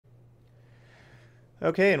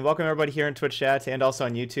Okay, and welcome everybody here in Twitch chat and also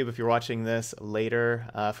on YouTube if you're watching this later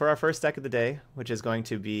for our first deck of the day, which is going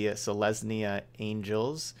to be Selesnya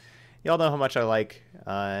Angels. Y'all know how much I like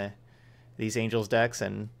these Angels decks,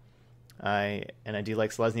 and I do like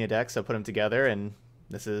Selesnya decks, so I put them together, and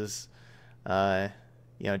this is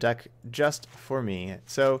deck just for me.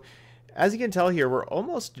 So as you can tell here, we're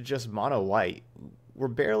almost just mono white. We're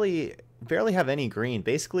barely have any green.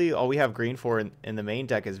 Basically, all we have green for in the main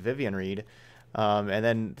deck is Vivian Reed. And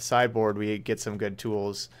then the sideboard, we get some good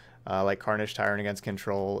tools like Carnage Tyrant against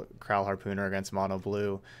Control, Crowl Harpooner against Mono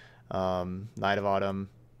Blue, Knight of Autumn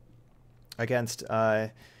against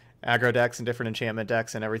aggro decks and different enchantment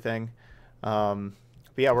decks and everything. But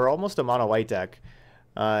yeah, we're almost a mono white deck.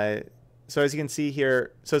 So as you can see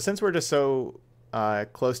here, so since we're just so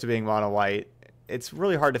close to being mono white, it's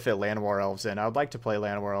really hard to fit Land War Elves in. I would like to play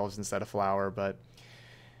Land War Elves instead of Flower, but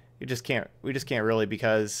we just can't really,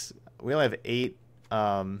 because we only have 8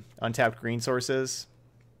 untapped green sources,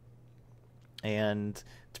 and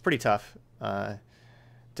it's pretty tough to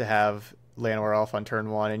have Land War Elf on turn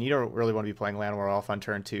 1, and you don't really want to be playing Land War Elf on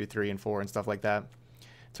turn 2, 3, and 4 and stuff like that.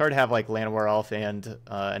 It's hard to have like Land War Elf and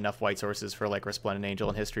enough white sources for like Resplendent Angel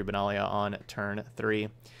and History Benalia on turn 3.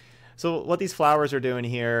 So what these flowers are doing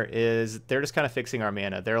here is they're just kind of fixing our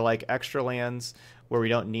mana. They're like extra lands where we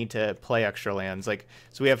don't need to play extra lands. Like,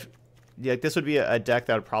 so we have, like, this would be a deck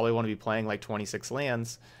that would probably want to be playing like 26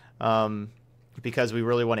 lands because we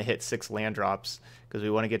really want to hit 6 land drops, because we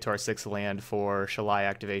want to get to our 6th land for Shalai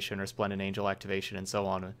activation or Splendid Angel activation and so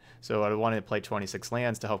on. So I wanted to play 26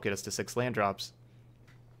 lands to help get us to 6 land drops.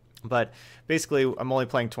 But basically, I'm only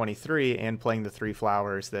playing 23 and playing the 3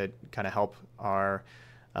 flowers that kind of help our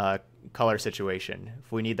color situation.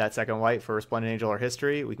 If we need that second white for Resplendent Angel or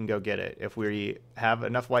History, we can go get it. If we have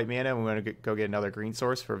enough white mana and we want to go get another green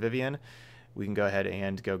source for Vivian, we can go ahead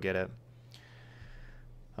and go get it.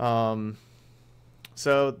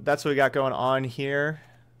 So that's what we got going on here.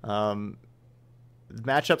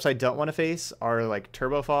 Matchups I don't want to face are like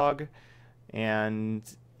Turbo Fog and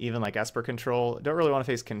even like Esper Control. Don't really want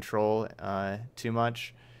to face Control too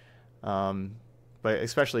much, but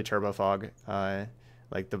especially Turbo Fog.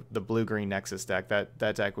 Like the blue-green Nexus deck,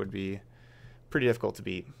 that deck would be pretty difficult to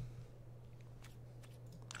beat.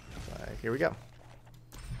 Here we go.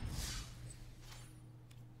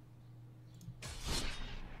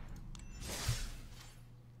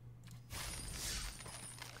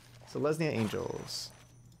 Selesnya Angels.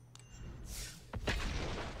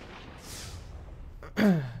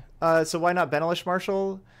 So why not Benelish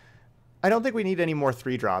Marshal? I don't think we need any more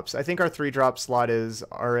 3-drops. I think our 3-drop slot is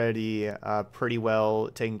already pretty well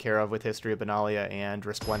taken care of with History of Benalia and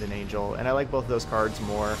Resplendent Angel, and I like both of those cards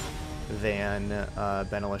more than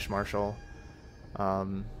Benelish Marshal.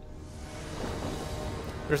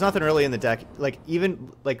 There's nothing really in the deck, like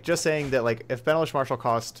even like just saying that, like if Benelish Marshal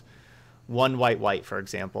cost 1 white, for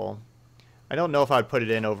example, I don't know if I'd put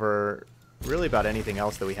it in over really about anything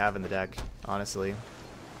else that we have in the deck, honestly.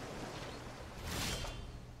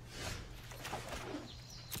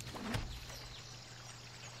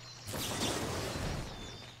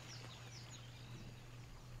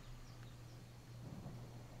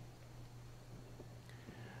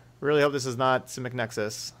 Really hope this is not Simic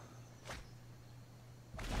Nexus.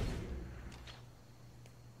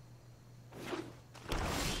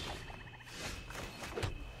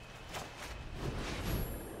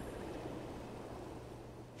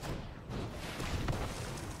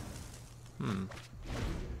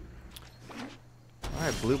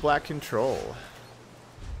 Alright, blue-black Control.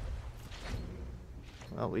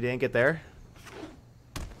 Well, we didn't get there.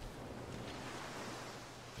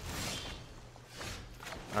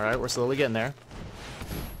 Alright, we're slowly getting there.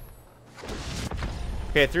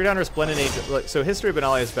 Okay, 3 down Resplendent Angel. So History of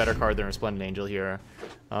Benalia is a better card than Resplendent Angel here.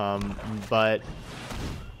 But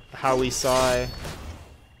how we saw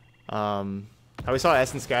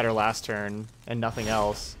Essence Scatter last turn and nothing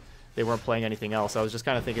else, they weren't playing anything else. I was just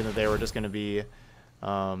kind of thinking that they were just going to be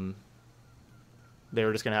they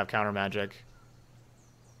were just going to have counter magic.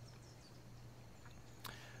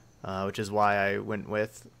 Which is why I went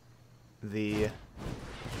with the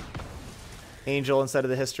Angel instead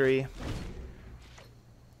of the History.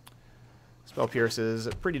 Spell Pierce is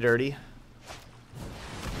pretty dirty.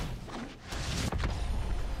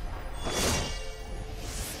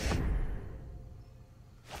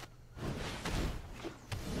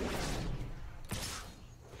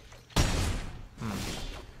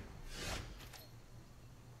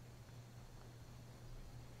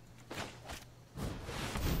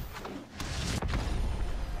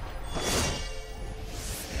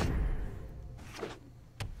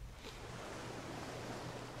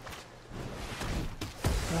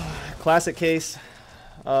 Classic case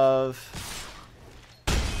of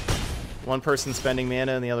one person spending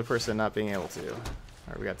mana and the other person not being able to.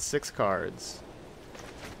 Alright, we got 6 cards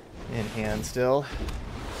in hand still.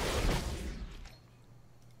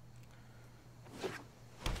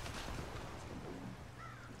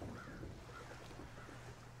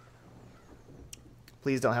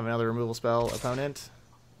 Please don't have another removal spell, opponent.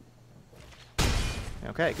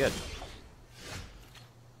 Okay, good.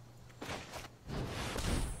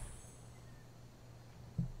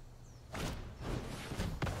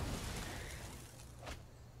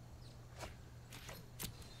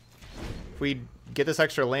 If we get this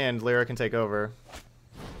extra land, Lyra can take over.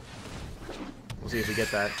 We'll see if we get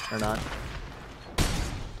that or not.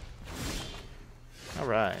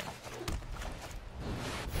 Alright.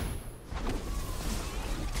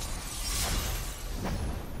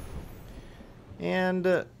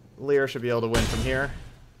 And Lyra should be able to win from here.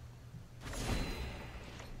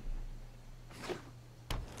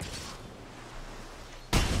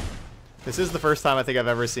 This is the first time I think I've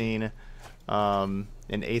ever seen an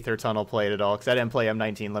Aether Tunnel played at all, because I didn't play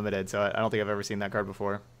M19 Limited, so I don't think I've ever seen that card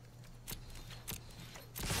before.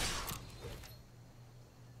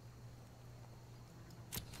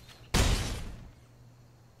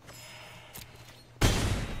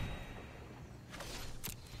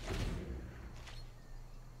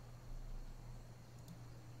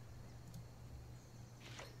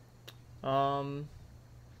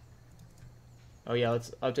 Oh yeah,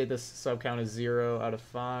 let's update this sub count as 0 out of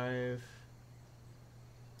 5.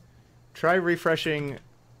 Try refreshing.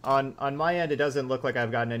 On my end, it doesn't look like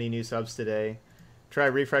I've gotten any new subs today. Try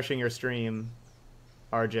refreshing your stream,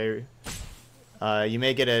 RJ. You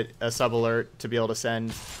may get a sub alert to be able to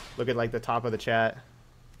send. Look at like the top of the chat.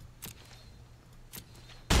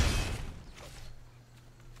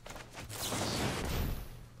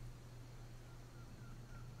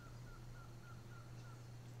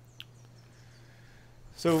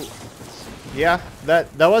 So, yeah,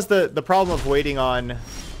 that was the problem of waiting on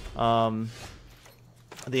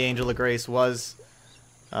the Angel of Grace was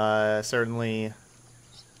certainly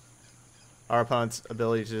our opponent's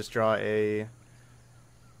ability to just draw a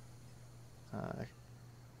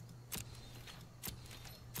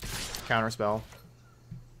counter spell.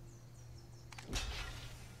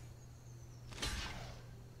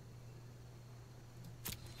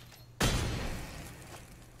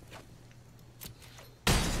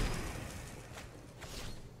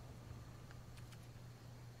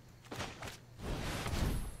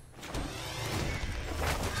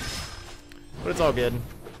 But it's all good.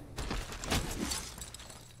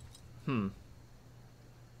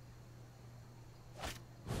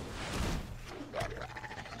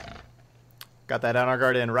 Got that Honor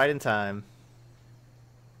Guard in right in time.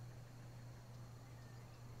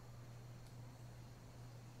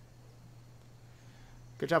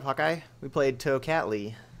 Good job, Hawkeye. We played Toe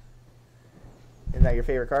Catley. Isn't that your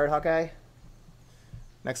favorite card, Hawkeye?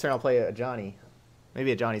 Next turn I'll play a Johnny.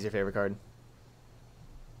 Maybe a Johnny's your favorite card.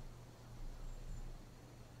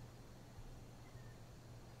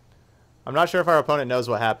 I'm not sure if our opponent knows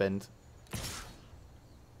what happened.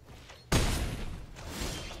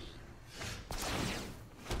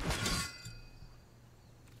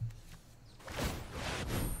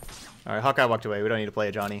 Alright, Hawkeye walked away. We don't need to play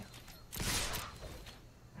a Johnny.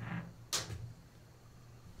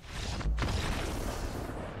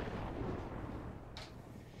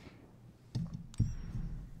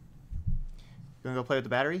 You wanna go play with the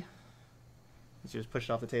battery? Let's just push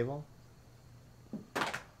it off the table.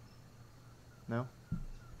 No?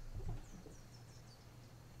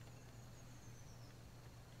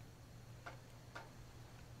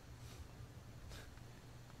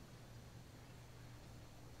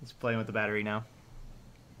 He's playing with the battery now.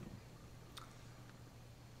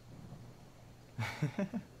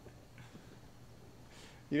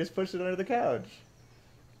 You just pushed it under the couch.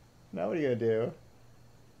 Now what are you gonna do?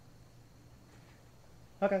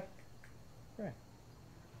 Okay. Right.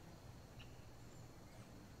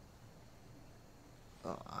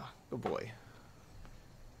 Good boy.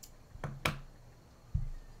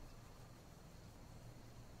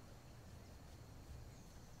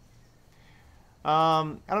 I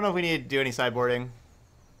don't know if we need to do any sideboarding.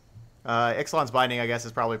 Ixalan's Binding, I guess,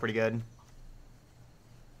 is probably pretty good. I'm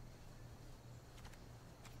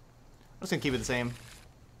just gonna keep it the same.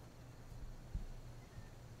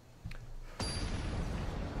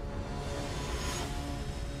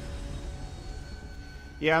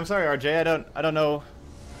 Yeah, I'm sorry, RJ. I don't know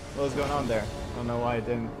what was going on there. I don't know why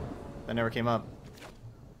that never came up.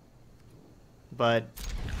 But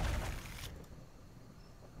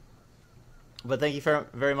thank you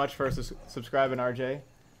very much for subscribing, RJ.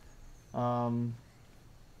 Oh,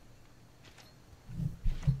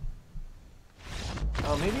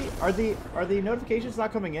 maybe are the notifications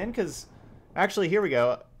not coming in? Because actually, here we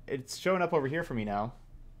go. It's showing up over here for me now.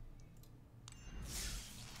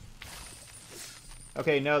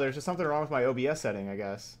 Okay, no, there's just something wrong with my OBS setting, I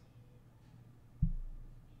guess.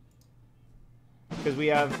 Because we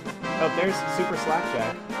have... Oh, there's Super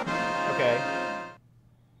Slapjack. Okay.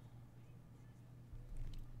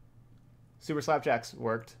 Super Slapjack's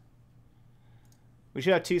worked. We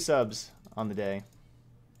should have 2 subs on the day.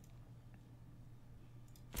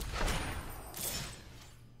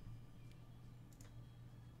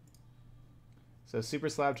 So Super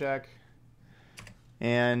Slapjack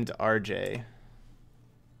and RJ.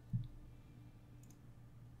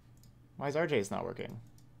 Why is RJ's not working?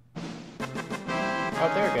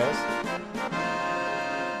 Oh, there it goes.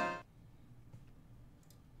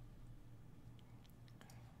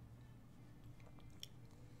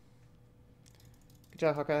 Good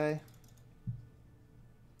job, Hawkeye.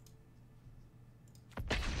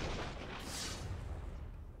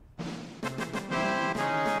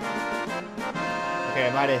 Okay,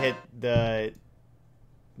 I might have hit the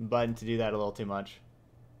button to do that a little too much.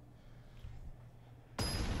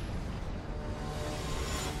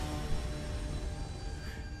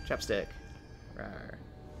 Chapstick. Rawr.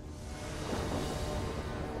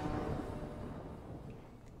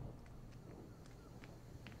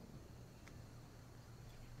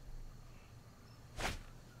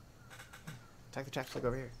 Attack the chapstick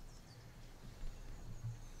over here.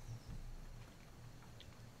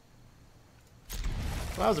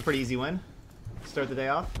 Well, that was a pretty easy win. Start the day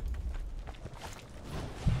off.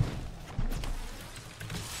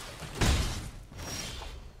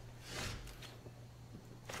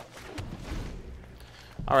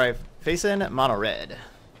 All right, facing mono red.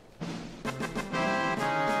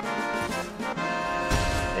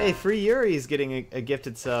 Hey, Free Yuri's getting a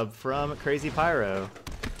gifted sub from Crazy Pyro.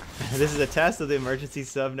 This is a test of the emergency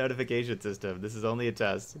sub notification system. This is only a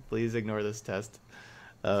test. Please ignore this test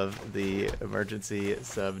of the emergency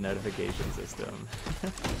sub notification system.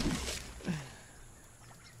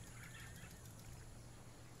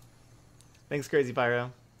 Thanks, Crazy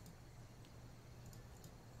Pyro.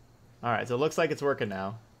 Alright, so it looks like it's working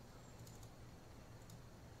now.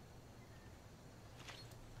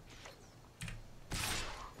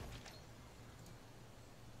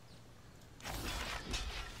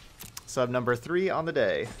 Sub number 3 on the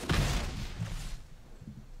day.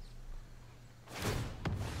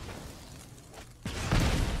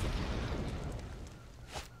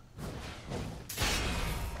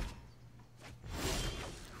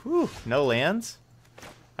 Whew, no lands?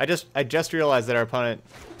 I just realized that our opponent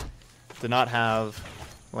did not have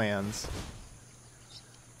lands.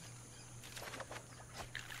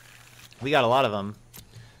 We got a lot of them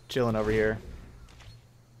chilling over here.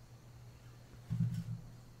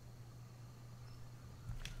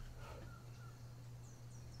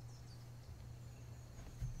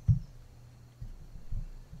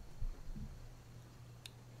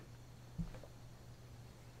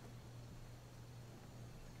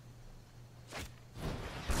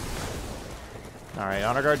 Alright,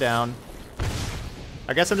 honor guard down.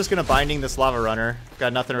 I guess I'm just gonna binding this lava runner.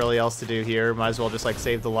 Got nothing really else to do here. Might as well just like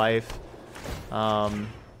save the life.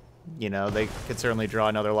 You know, they could certainly draw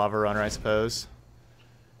another lava runner, I suppose.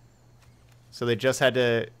 So they just had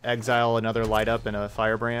to exile another light up and a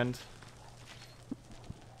firebrand.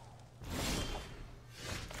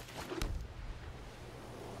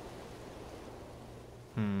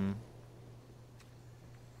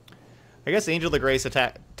 I guess Angel of the Grace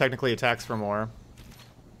technically attacks for more.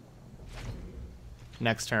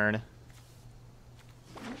 Next turn.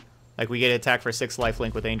 Like, we get attack for 6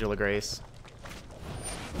 lifelink with Angel of Grace.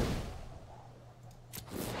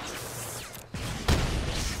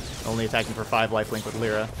 Only attacking for 5 lifelink with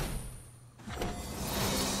Lyra.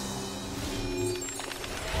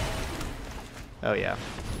 Oh yeah.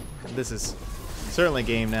 This is certainly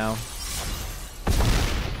game now.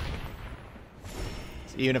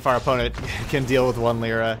 So even if our opponent can deal with 1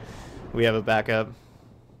 Lyra, we have a backup.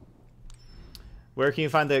 Where can you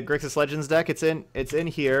find the Grixis Legends deck? It's in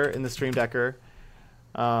here in the Stream Decker.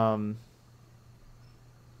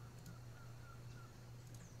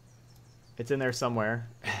 It's in there somewhere.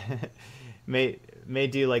 may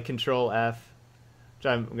do like Control F, which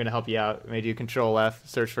I'm gonna help you out. May do Control F,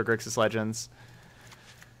 search for Grixis Legends.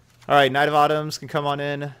 All right, Knight of Autumns can come on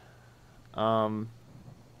in. I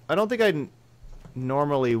don't think I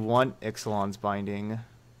normally want Ixalan's Binding.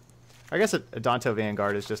 I guess a Danto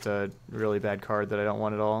Vanguard is just a really bad card that I don't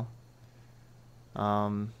want at all.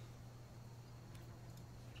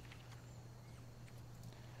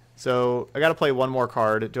 So I got to play one more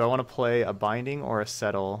card. Do I want to play a Binding or a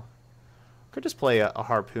Settle? Could just play a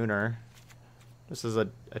Harpooner. This is a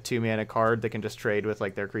 2-mana card that can just trade with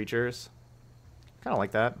like their creatures. Kind of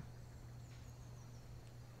like that.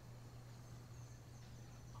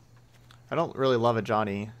 I don't really love a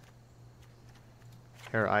Johnny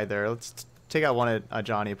here either. Let's take out one a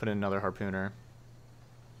Johnny and put in another Harpooner.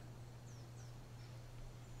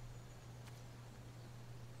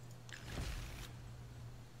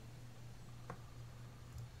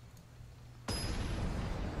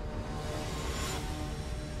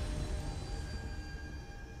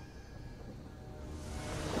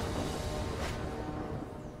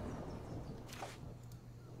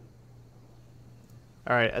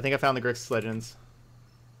 Alright, I think I found the Grixis Legends.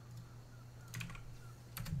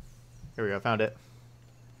 Here we go, found it.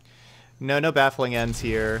 No Baffling Ends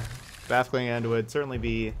here. Baffling End would certainly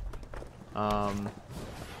be a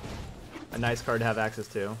nice card to have access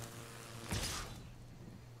to.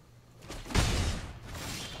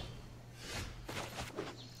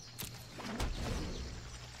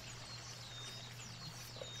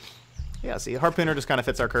 Yeah, see, Harpooner just kind of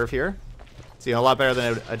fits our curve here. See, a lot better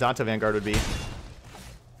than a Danta Vanguard would be.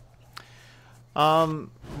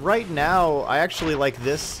 Right now, I actually like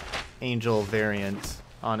this Angel variant,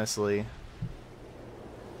 honestly.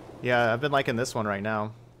 Yeah, I've been liking this one right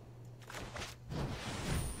now.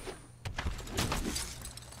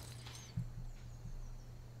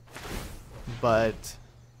 But,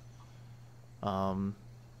 I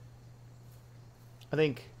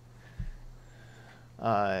think,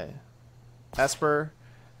 Esper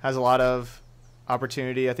has a lot of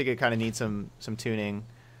opportunity. I think it kind of needs some tuning.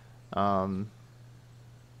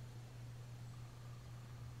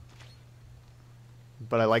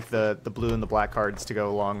 But I like the blue and the black cards to go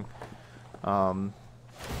along. I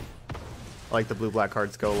like the blue-black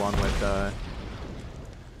cards to go along with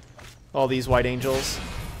all these white angels.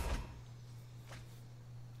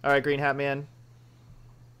 All right, Green Hat Man.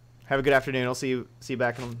 Have a good afternoon. I'll see you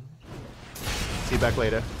back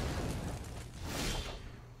later.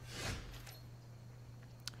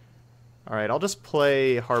 All right, I'll just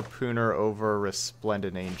play Harpooner over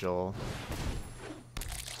Resplendent Angel.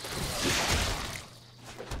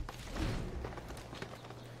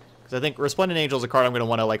 I think Resplendent Angel is a card I'm going to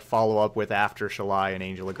want to like follow up with after Shalai and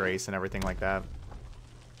Angel of Grace and everything like that.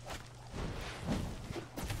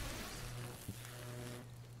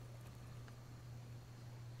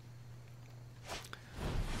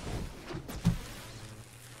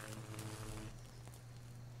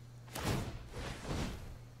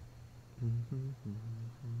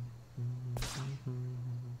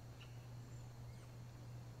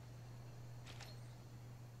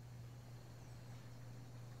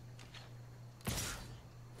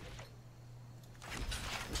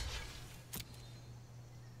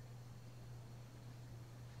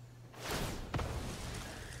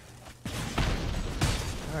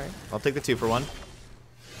 Alright, I'll take the 2 for 1.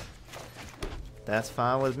 That's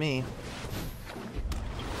fine with me.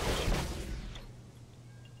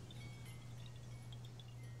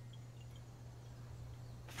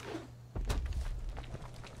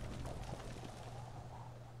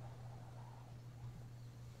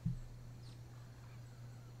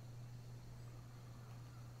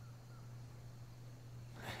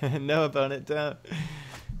 No, opponent, don't.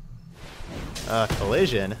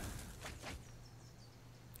 Collision.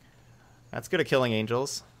 That's good at killing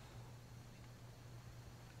angels.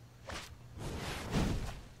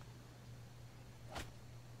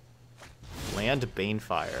 Land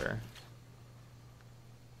Banefire.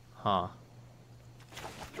 Huh.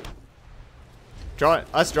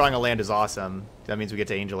 Us drawing a land is awesome. That means we get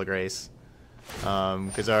to Angel of Grace.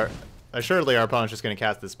 Because assuredly our opponent's just going to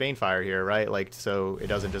cast this Banefire here, right? Like, so it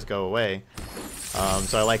doesn't just go away.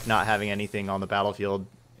 So I like not having anything on the battlefield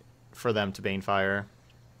for them to Banefire.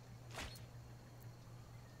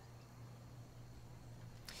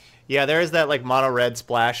 Yeah, there is that like mono red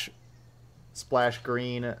splash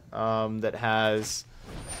green that has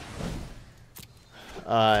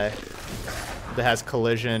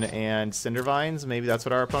Collision and Cindervines. Maybe that's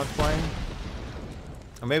what our opponent's playing.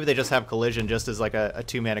 Or maybe they just have Collision just as like a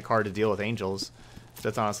 2-mana card to deal with angels.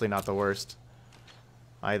 That's honestly not the worst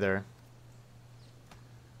either.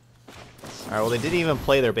 Alright, well they didn't even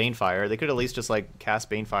play their Banefire. They could at least just like cast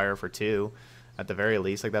Banefire for 2 at the very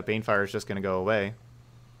least. Like that Banefire is just going to go away.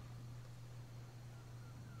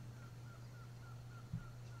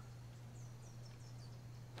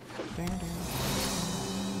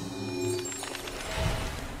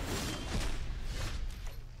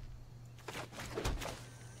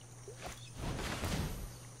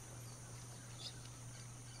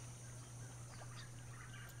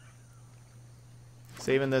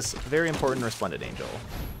 Saving this very important Resplendent Angel.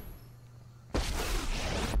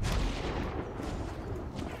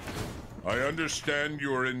 I understand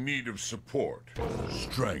you are in need of support.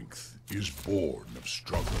 Strength is born of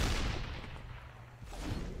struggle.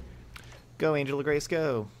 Go, Angel of Grace,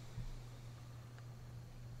 go.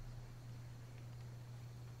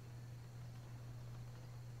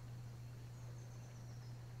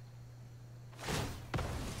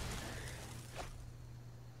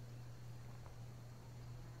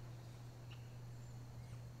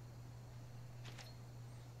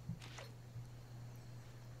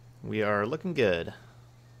 We are looking good.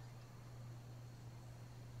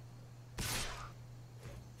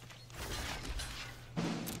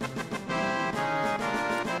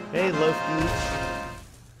 Hey, Loaf Beef.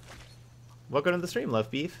 Welcome to the stream, Loaf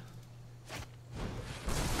Beef.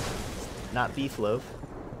 Not Beef Loaf.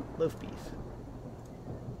 Loaf Beef.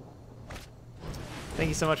 Thank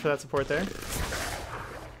you so much for that support there.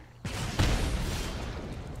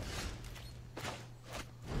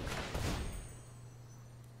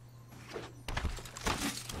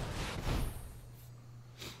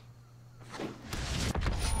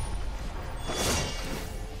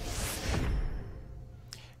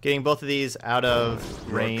 Getting both of these out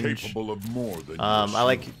of range. You are capable of more than I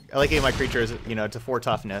like getting my creatures, you know, to 4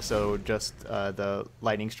 toughness, so just the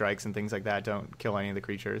lightning strikes and things like that don't kill any of the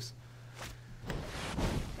creatures.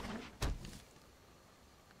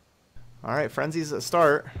 All right, Frenzy's a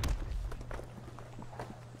start.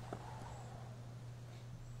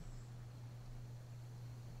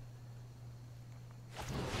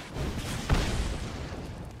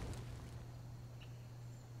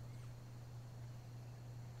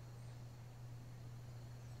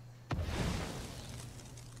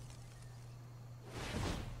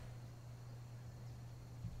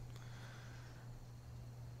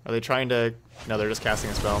 Are they trying to... No, they're just casting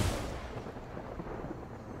a spell.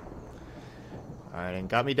 Alright, and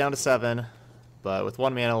got me down to 7. But with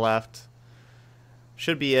 1 mana left,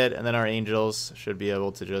 should be it. And then our Angels should be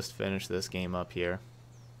able to just finish this game up here.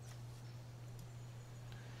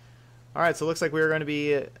 Alright, so it looks like we're going to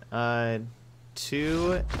be 2-0.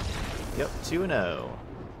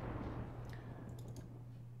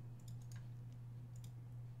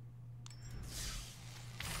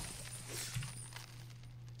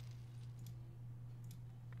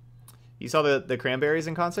 You saw the Cranberries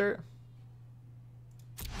in concert?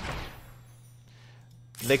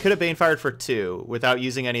 They could have Banefired for 2 without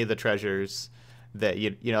using any of the treasures that,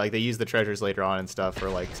 you know, like they use the treasures later on and stuff for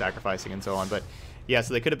like sacrificing and so on. But yeah,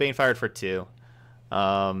 so they could have Banefired for 2. You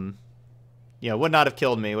know, would not have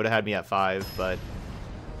killed me, would have had me at 5, but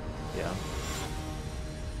yeah.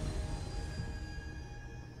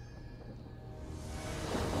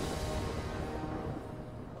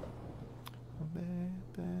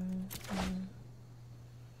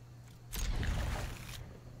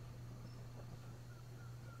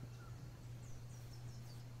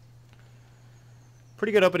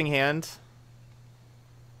 Pretty good opening hand.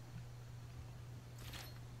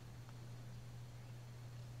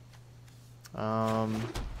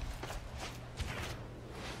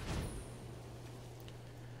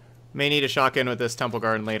 May need a shotgun with this Temple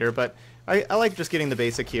Garden later, but I like just getting the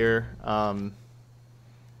basic here.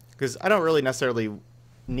 Because I don't really necessarily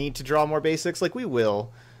need to draw more basics. Like, we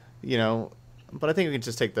will, you know, but I think we can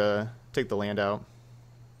just take the land out.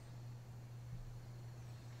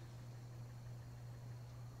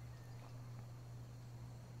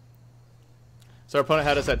 So our opponent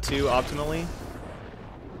had us at 2 optimally.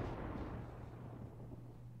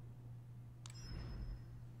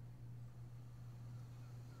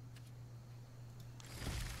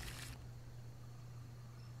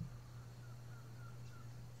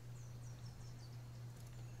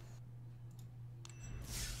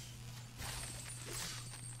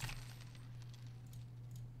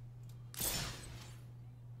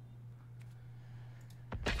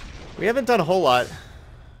 We haven't done a whole lot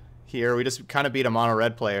here. We just kind of beat a mono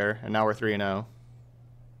red player, and now we're 3-0.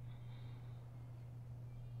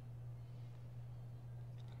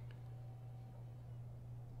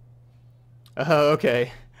 Oh,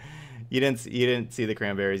 okay. You didn't see the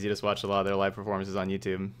Cranberries. You just watched a lot of their live performances on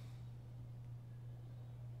YouTube.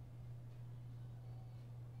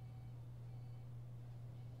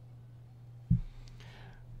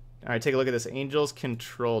 All right, take a look at this Angels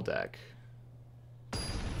control deck.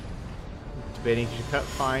 Debating to cut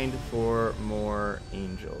find for more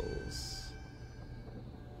Angels.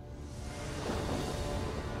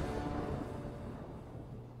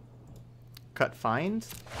 Cut find?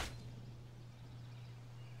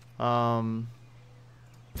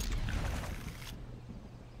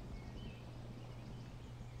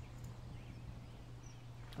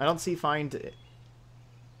 I don't see find,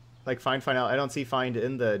 like find out. I don't see find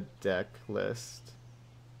in the deck list.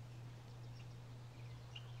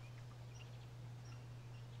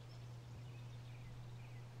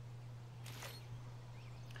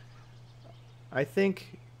 I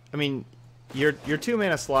think, I mean, your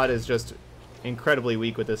 2-mana slot is just incredibly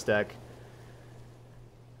weak with this deck.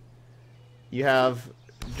 You have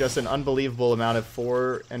just an unbelievable amount of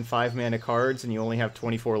 4 and 5 mana cards, and you only have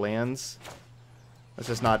 24 lands. That's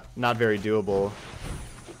just not very doable.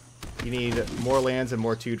 You need more lands and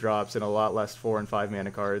more 2-drops and a lot less 4 and 5 mana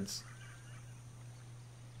cards.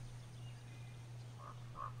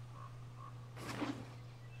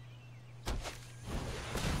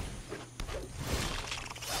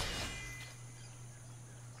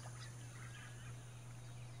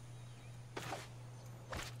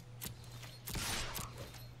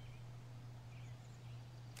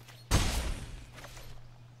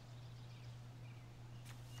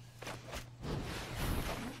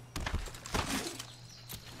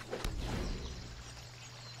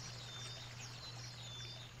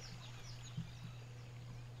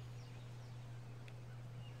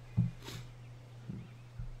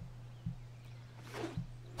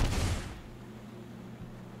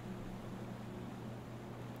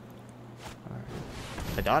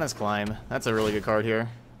 Adonis Climb. That's a really good card here.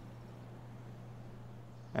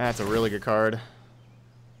 That's a really good card.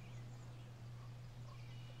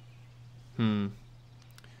 We're going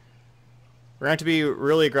to have to be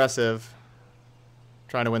really aggressive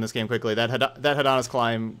trying to win this game quickly. That Adonis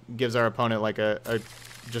Climb gives our opponent like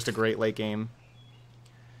just a great late game.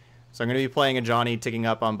 So I'm going to be playing a Johnny, ticking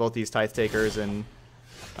up on both these Tithe Takers and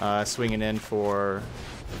swinging in for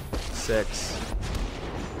 6.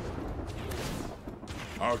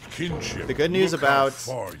 Our kinship. The good news about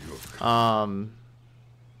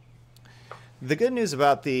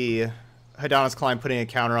the Adonis Climb putting a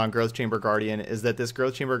counter on Growth Chamber Guardian is that this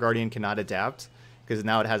Growth Chamber Guardian cannot adapt because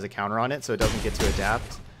now it has a counter on it, so it doesn't get to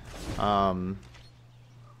adapt.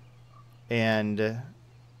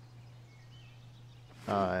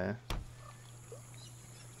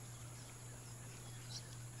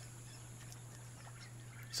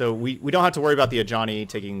 So we don't have to worry about the Ajani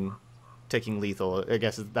taking lethal. I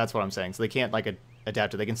guess that's what I'm saying. So they can't like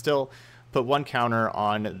adapt it. They can still put one counter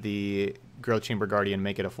on the Growth Chamber Guardian,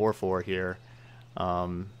 make it a 4/4 here.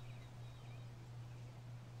 But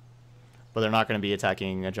they're not going to be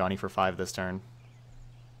attacking Ajani for 5 this turn.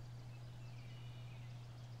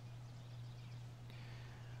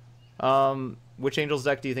 Which Angels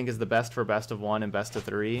deck do you think is the best for best of 1 and best of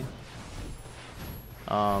 3?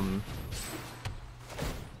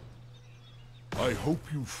 I hope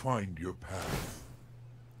you find your path.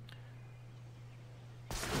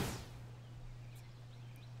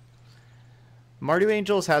 Mardu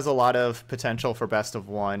Angels has a lot of potential for best of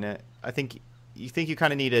 1. I think you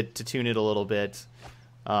kind of need to tune it a little bit,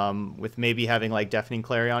 with maybe having like Deafening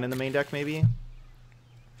Clarion in the main deck, maybe.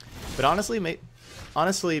 But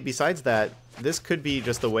honestly, besides that, this could be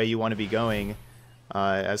just the way you want to be going,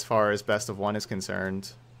 as far as best of 1 is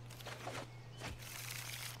concerned.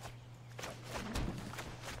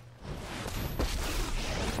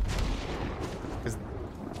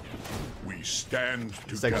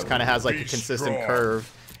 This deck just kind of has like a consistent curve.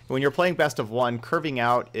 When you're playing best of 1, curving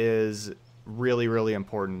out is really, really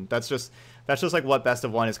important. That's just like what best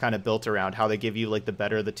of 1 is kind of built around. How they give you like the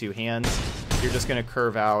better of the 2 hands. You're just going to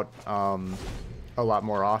curve out a lot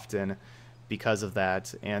more often because of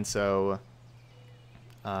that. And so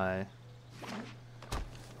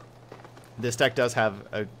this deck does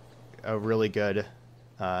have a really good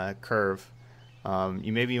curve.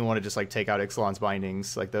 You maybe even want to just like take out Ixalan's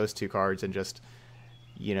Bindings, like those 2 cards, and just,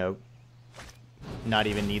 you know, not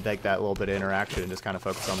even need like that little bit of interaction and just kind of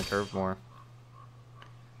focus on the curve more.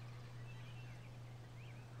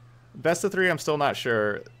 Best of 3, I'm still not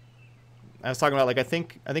sure. I was talking about like I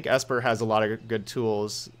think Esper has a lot of good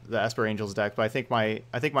tools, the Esper Angels deck, but I think my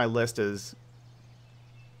list is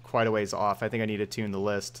quite a ways off. I think I need to tune the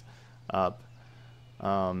list up.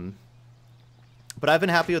 But I've been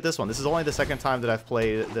happy with this one. This is only the second time that I've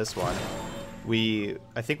played this one.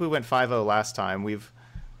 I think we went 5-0 last time. We've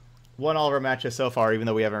won all of our matches so far, even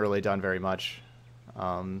though we haven't really done very much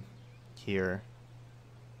here.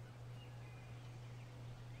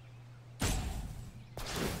 All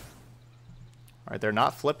right, they're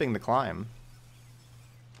not flipping the Climb.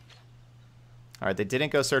 All right, they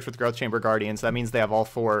didn't go search with Growth Chamber Guardian, so that means they have all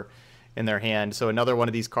 4 in their hand. So another one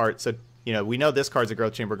of these cards. So, you know, we know this card's a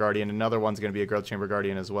Growth Chamber Guardian. Another one's going to be a Growth Chamber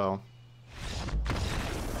Guardian as well.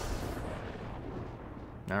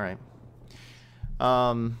 All right.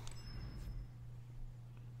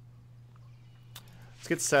 Let's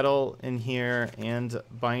get Settle in here and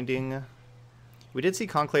Binding. We did see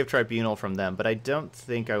Conclave Tribunal from them, but I don't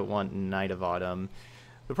think I want Knight of Autumn.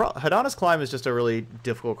 Hadana's Climb is just a really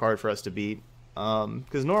difficult card for us to beat,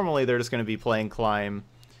 because normally they're just going to be playing Climb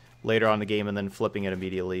later on in the game and then flipping it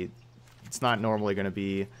immediately. It's not normally going to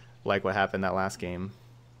be like what happened that last game.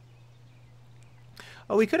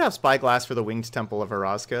 Oh, we could have Spyglass for the Winged Temple of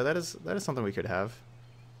Erazka. That is something we could have.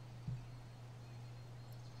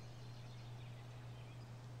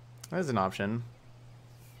 That is an option.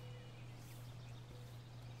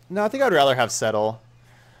 No, I think I'd rather have Settle.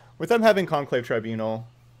 With them having Conclave Tribunal.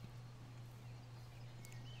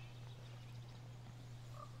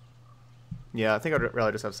 Yeah, I think I'd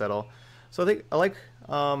rather just have Settle. So I think I like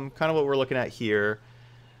kind of what we're looking at here.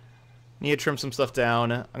 Need to trim some stuff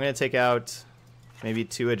down. I'm going to take out maybe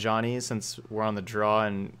 2 Ajani since we're on the draw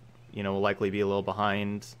and, you know, we'll likely be a little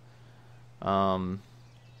behind.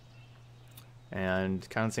 And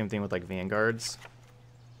kind of the same thing with like Vanguards.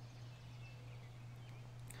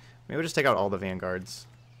 Maybe we'll just take out all the Vanguards.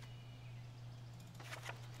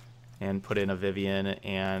 And put in a Vivian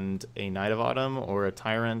and a Knight of Autumn or a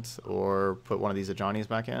Tyrant, or put one of these Ajanis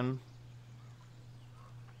back in.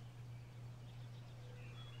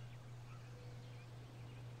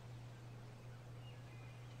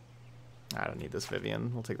 I don't need this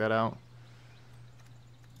Vivian. We'll take that out.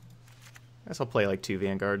 I guess I'll play like 2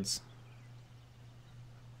 Vanguards.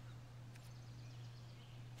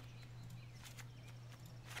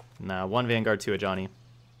 Nah, 1 Vanguard, 2 Ajani.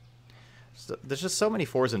 So, there's just so many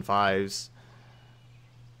 4s and 5s.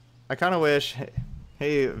 I kind of wish...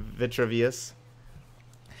 Hey, Vitravius.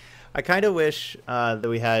 I kind of wish that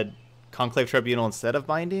we had Conclave Tribunal instead of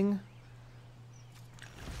Binding.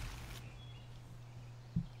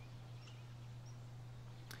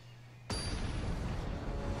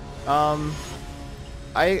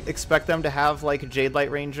 I expect them to have like a Jade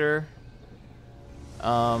Light Ranger.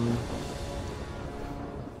 I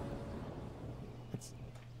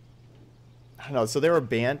don't know. So they were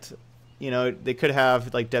Bant. You know, they could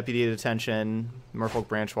have like Deputy Detention, Merfolk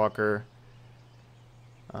Branchwalker.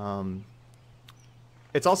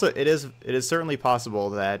 It is certainly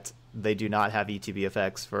possible that they do not have ETB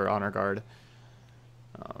effects for Honor Guard.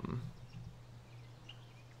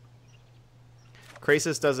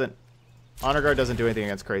 Krasis doesn't... Honor Guard doesn't do anything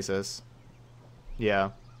against Krasis.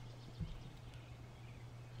 Yeah.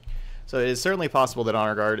 So it is certainly possible that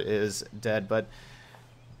Honor Guard is dead, but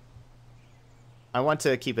I want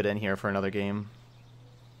to keep it in here for another game.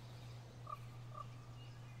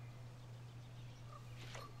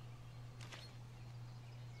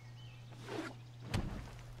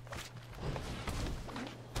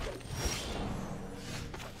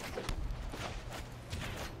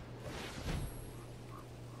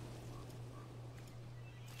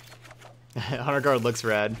 Honor Guard looks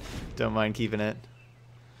rad. Don't mind keeping it.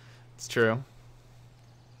 It's true.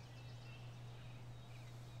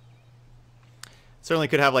 Certainly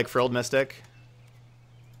could have like Frilled Mystic.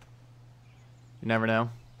 You never know.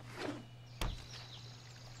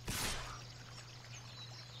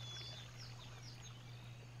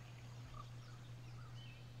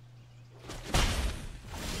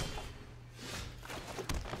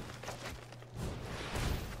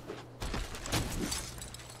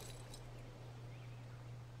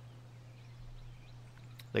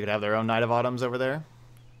 They could have their own Knight of Autumns over there.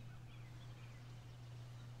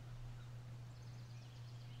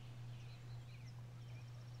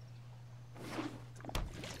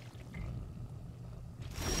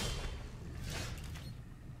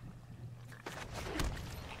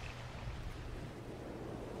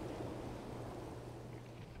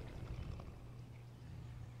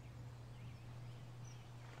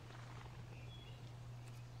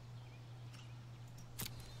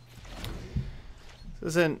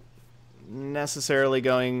 This isn't necessarily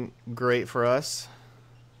going great for us.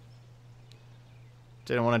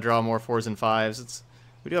 Didn't want to draw more 4s and 5s.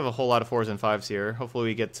 We do have a whole lot of 4s and 5s here. Hopefully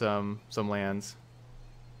we get some lands.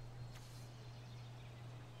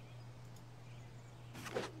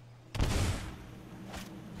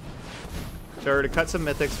 So to cut some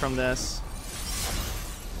mythics from this.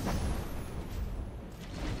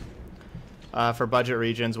 For budget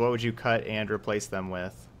regions, what would you cut and replace them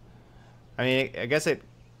with? I mean, I guess it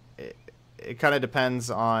kind of depends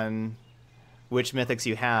on which mythics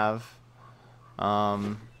you have,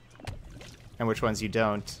 and which ones you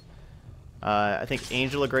don't. I think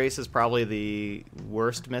Angel of Grace is probably the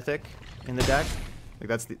worst mythic in the deck. Like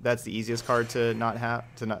that's the easiest card to not have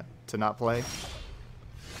to not play.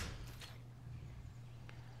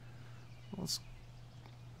 Well, it's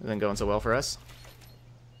been going so well for us.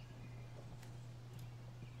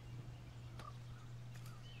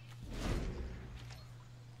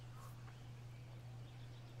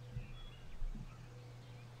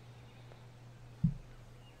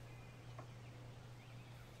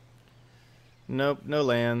 Nope, no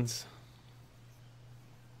lands.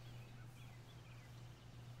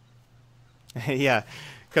 Yeah,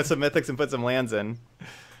 cut some mythics and put some lands in.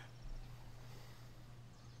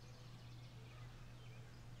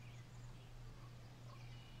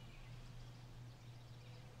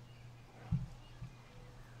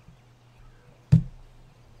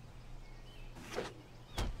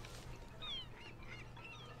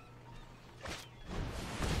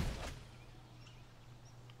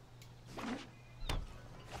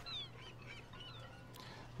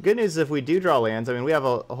 Good news is if we do draw lands, I mean, we have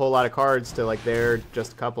a whole lot of cards to, like, they're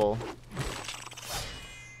just a couple.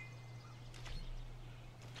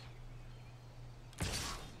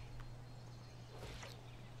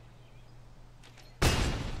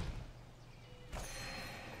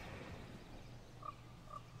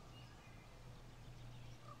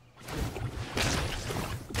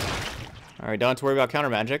 Alright, don't have to worry about counter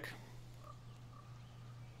magic.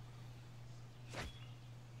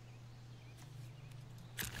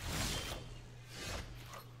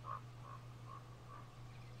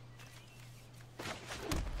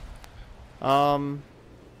 I'm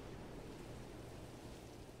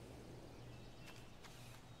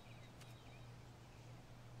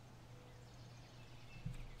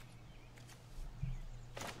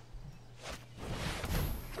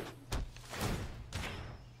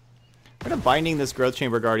gonna binding this Growth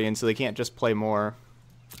Chamber Guardian so they can't just play more.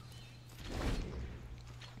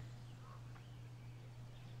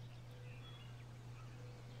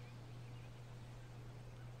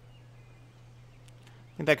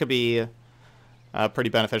 I think that could be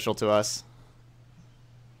pretty beneficial to us.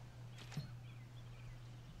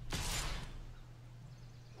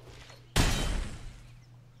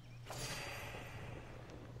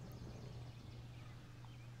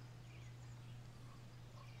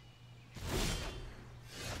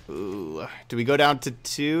 Ooh. Do we go down to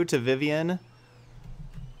 2 to Vivian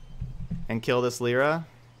and kill this Lyra?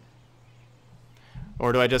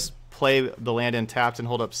 Or do I just play the land in tapped and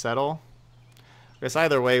hold up Settle? I guess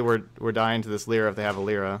either way we're dying to this Lyra if they have a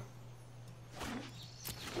Lyra.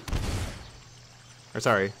 Or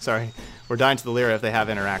sorry. We're dying to the Lyra if they have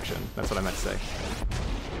interaction. That's what I meant to say.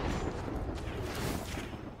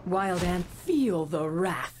 Wild Ant, feel the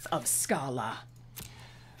wrath of Scala.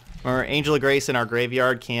 Our Angel of Grace in our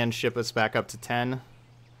graveyard can ship us back up to 10.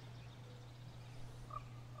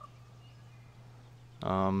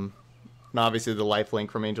 And obviously the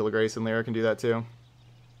lifelink from Angel of Grace and Lyra can do that too.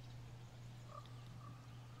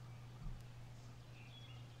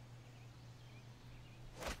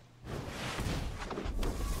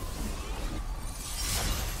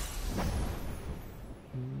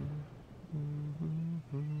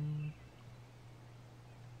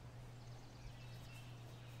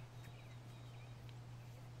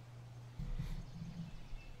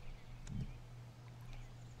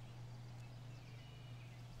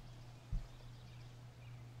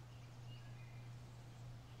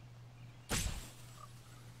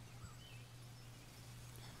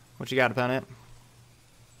 What you got, opponent?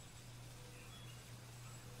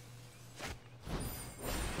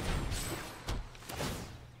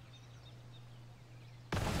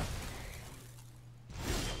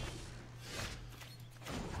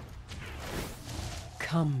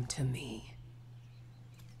 Come to me.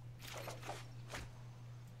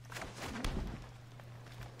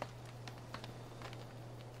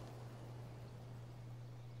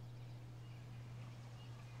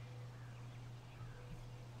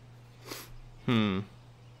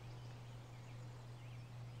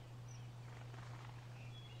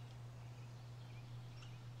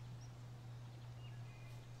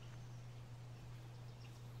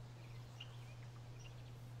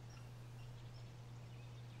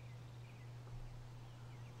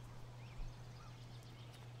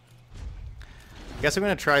 I guess I'm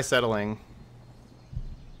going to try settling.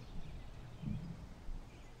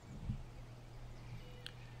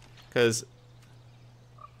 Because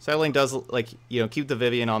settling does, like, you know, keep the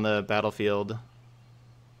Vivian on the battlefield.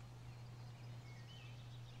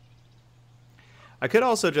 I could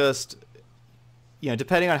also just, you know,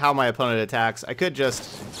 depending on how my opponent attacks, I could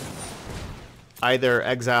just either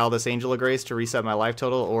exile this Angel of Grace to reset my life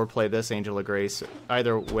total or play this Angel of Grace.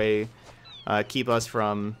 Either way, keep us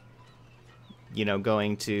from, you know,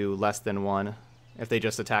 going to less than 1 if they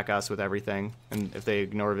just attack us with everything and if they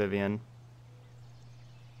ignore Vivian.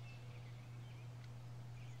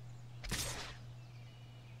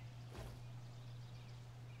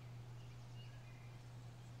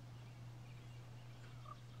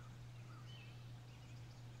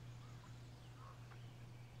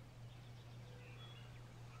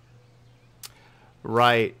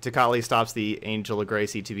 Right. Takali stops the Angel of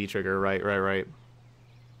Grace ETB trigger. Right.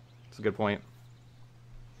 That's a good point.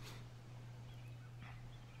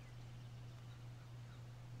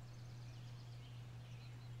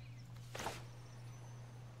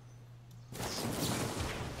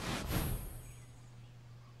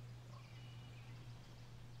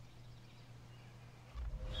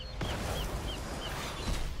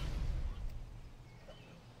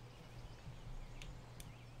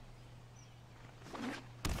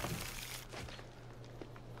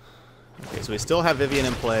 Okay, so we still have Vivian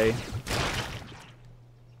in play.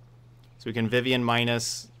 So we can Vivian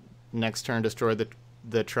minus next turn, destroy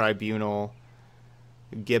the Tribunal,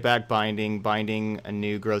 get back binding a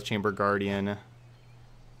new Growth Chamber Guardian,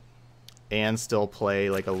 and still play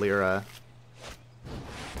like a Lyra.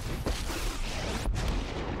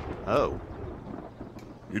 Oh.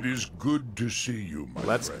 It is good to see you, my Well,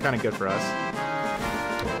 that's friend. kind of good for us.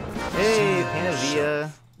 Hey,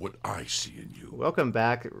 Panavia. What I see in you. Welcome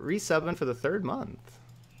back. Resubbing for the 3rd month.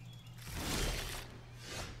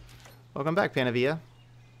 Welcome back, Panavia.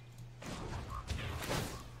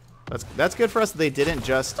 That's good for us that they didn't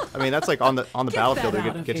just... I mean, that's like on the battlefield that we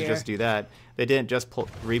out of get to here. just do that. They didn't just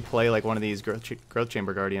replay like one of these growth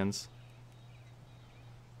chamber guardians.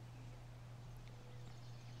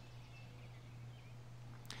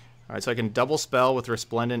 Alright, so I can double spell with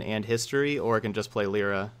Resplendent and History, or I can just play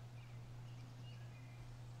Lyra.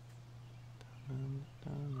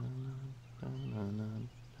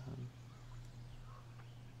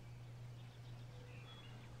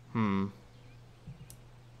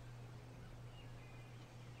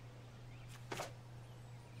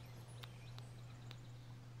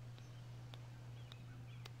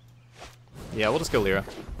 Yeah, we'll just go Lyra.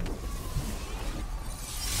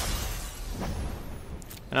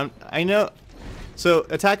 And I know... So,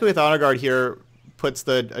 attacking with Honor Guard here puts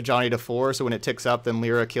the Ajani to 4, so when it ticks up, then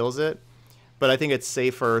Lyra kills it. But I think it's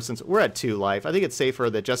safer, since we're at 2 life, I think it's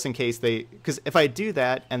safer that just in case they... Because if I do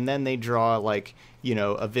that, and then they draw, like, you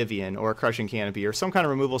know, a Vivian or a Crushing Canopy or some kind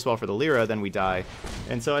of removal spell for the Lyra, then we die.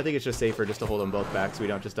 And so I think it's just safer just to hold them both back so we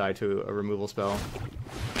don't just die to a removal spell.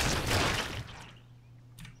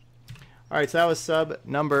 Alright, so that was sub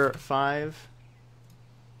number 5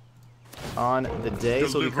 on the day.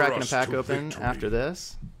 So we'll be cracking a pack open after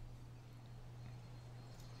this.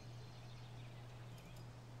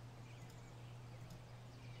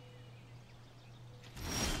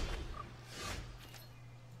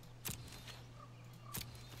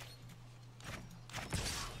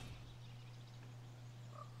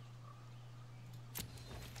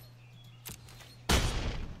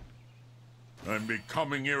 I'm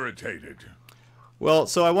becoming irritated. Well,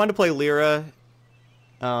 so I wanted to play Lyra.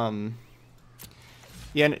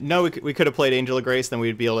 Yeah, no, we could have played Angel of Grace, then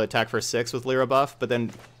we'd be able to attack for 6 with Lyra buff, but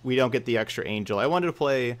then we don't get the extra Angel. I wanted to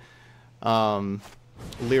play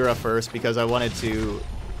Lyra first because I wanted to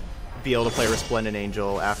be able to play Resplendent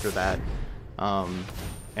Angel after that. And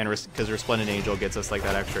because Resplendent Angel gets us like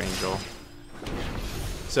that extra Angel.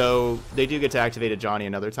 So they do get to activate a Johnny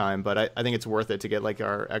another time, but I think it's worth it to get like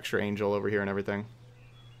our extra Angel over here and everything.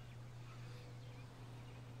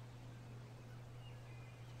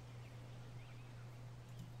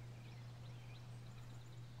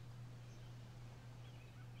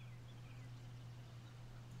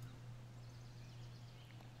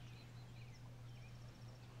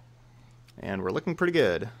 And we're looking pretty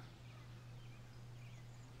good.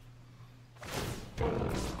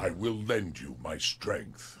 I will lend you my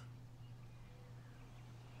strength.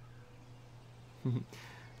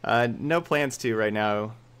 No plans to right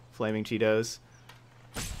now, Flaming Cheetos.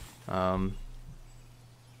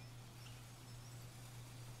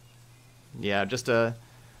 Yeah, just a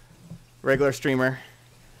regular streamer.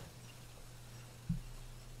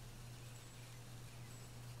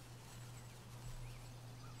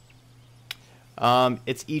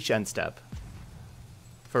 It's each end step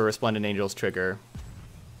for Resplendent Angel's trigger.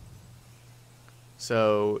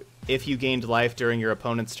 So if you gained life during your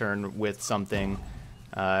opponent's turn with something,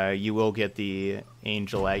 you will get the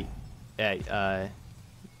Angel at that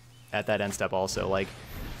end step also. Like,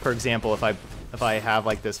 for example, if I have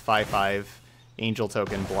like this 5/5 Angel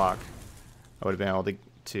token block, I would have been able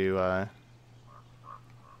to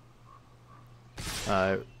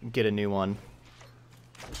get a new one.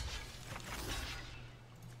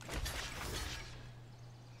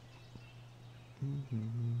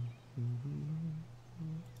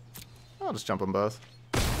 I'll just jump them both.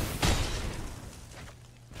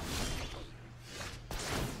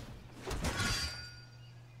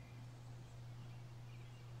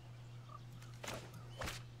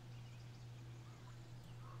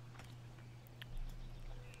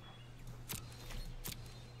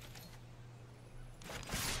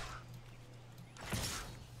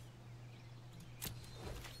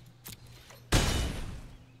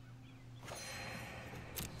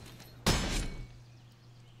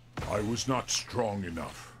 I was not strong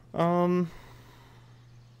enough.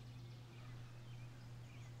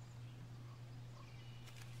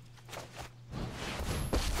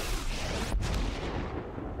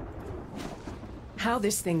 How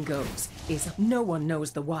this thing goes is no one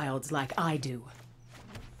knows the wilds like I do.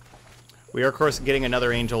 We are, of course, getting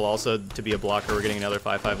another Angel also to be a blocker. We're getting another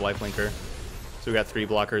 5/5 lifelinker. So we got 3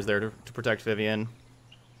 blockers there to protect Vivian.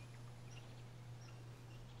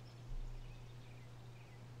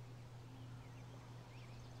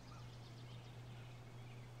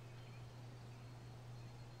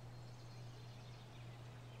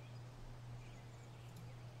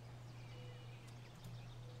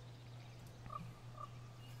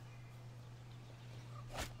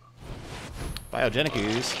 Biogenic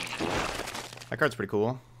Ooze. That card's pretty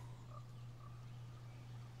cool.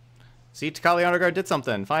 See, Takali Honor Guard did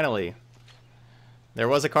something, finally. There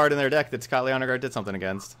was a card in their deck that Takali Honor Guard did something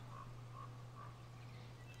against.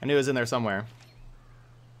 I knew it was in there somewhere.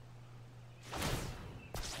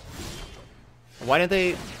 Why didn't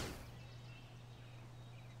they...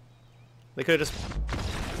 They could have just...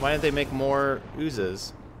 Why didn't they make more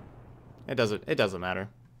oozes? It doesn't matter.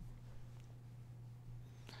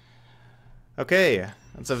 Okay,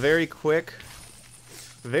 that's a very quick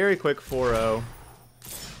 4-0.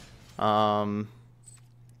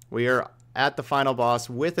 We are at the final boss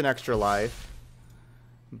with an extra life.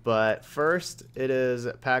 But first, it is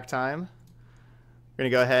pack time. We're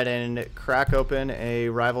going to go ahead and crack open a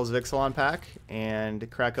Rivals Vixalon pack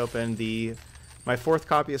and crack open my 4th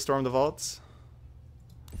copy of Storm the Vaults.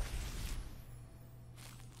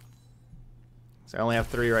 So I only have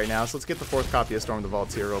 3 right now, so let's get the 4th copy of Storm the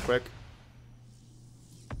Vaults here real quick.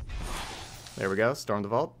 There we go, Storm the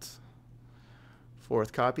Vault.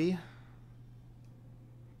 4th copy.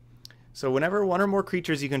 So whenever one or more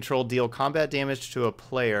creatures you control deal combat damage to a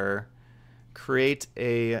player, create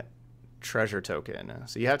a treasure token.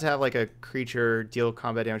 So you have to have like a creature deal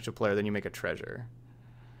combat damage to a player, then you make a treasure.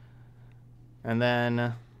 And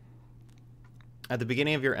then at the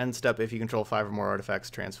beginning of your end step, if you control 5 or more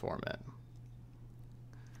artifacts, transform it.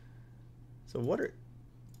 So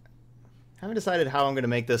haven't decided how I'm going to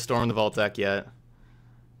make this Storm the Vault deck yet.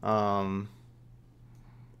 Don't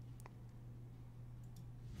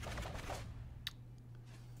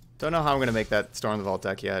know how I'm going to make that Storm the Vault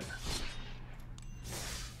deck yet.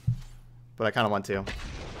 But I kind of want to.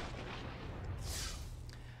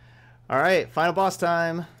 Alright, final boss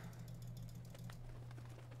time.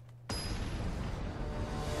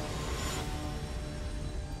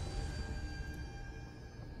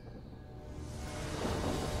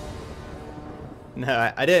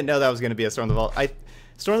 No, I didn't know that was going to be a Storm the Vault.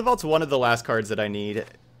 Storm the Vault's one of the last cards that I need.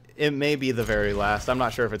 It may be the very last. I'm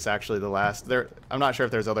not sure if it's actually the last. I'm not sure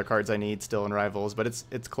if there's other cards I need still in Rivals, but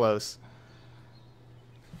it's close.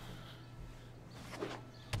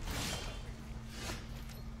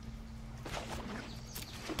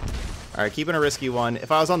 Alright, keeping a risky one.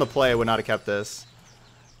 If I was on the play, I would not have kept this.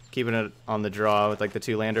 Keeping it on the draw with like the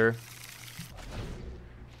 2-lander.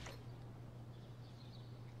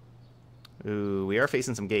 Ooh, we are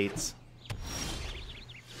facing some gates.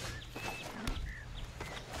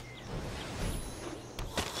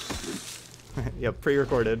 Yep,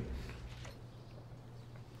 pre-recorded.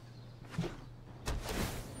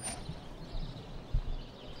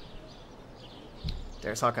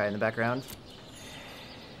 There's Hawkeye in the background.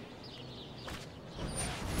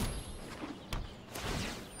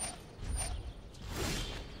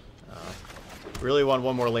 Really want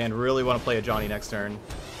one more land. Really want to play a Johnny next turn.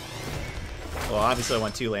 Well, obviously I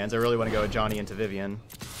want 2 lands. I really want to go with Johnny into Vivian.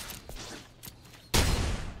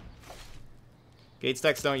 Gate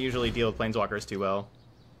decks don't usually deal with Planeswalkers too well.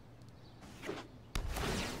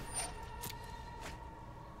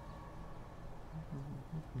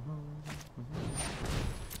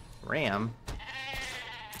 Ram?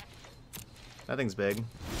 That thing's big.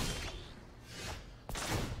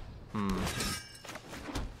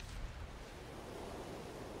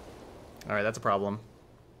 Alright, that's a problem.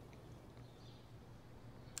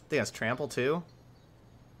 I think that's Trample too.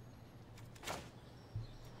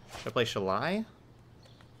 Should I play Shalai?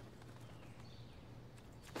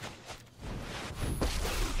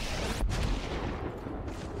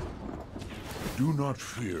 Do not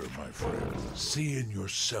fear, my friend. See in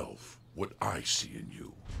yourself what I see in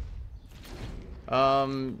you.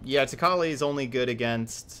 Yeah, Takali's only good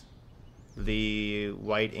against the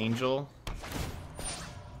White Angel.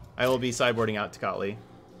 I will be sideboarding out Takali.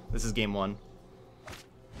 This is game 1.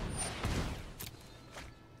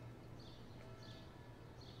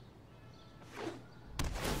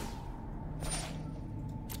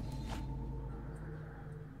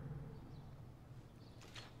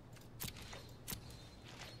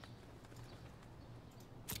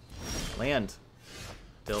 Land.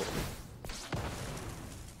 Tilt.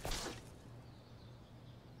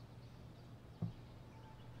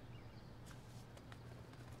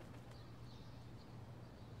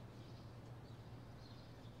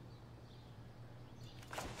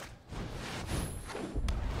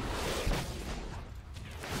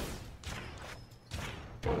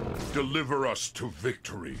 Deliver us to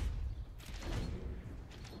victory.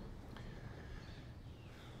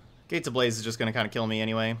 Gates of Blaze is just going to kind of kill me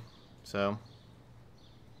anyway, so...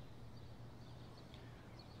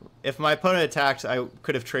 If my opponent attacked, I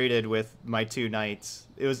could have traded with my 2 knights.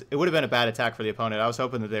 It would have been a bad attack for the opponent. I was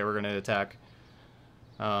hoping that they were going to attack.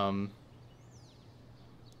 Because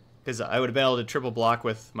I would have been able to triple block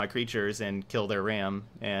with my creatures and kill their ram,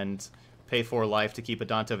 and pay 4 life to keep a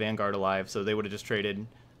Danto Vanguard alive, so they would have just traded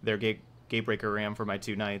their Gatebreaker ram for my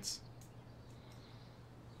 2 knights.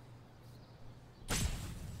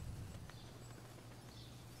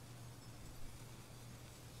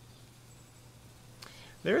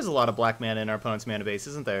 There is a lot of black mana in our opponent's mana base,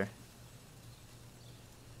 isn't there?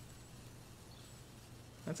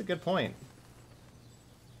 That's a good point.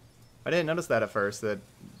 I didn't notice that at first, that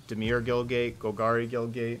Dimir Guildgate, Golgari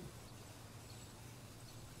Guildgate.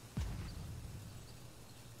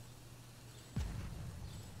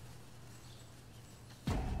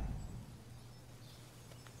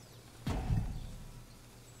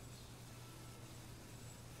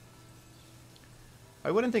 I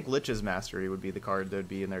wouldn't think Lich's Mastery would be the card that would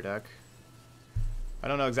be in their deck. I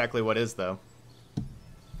don't know exactly what is, though.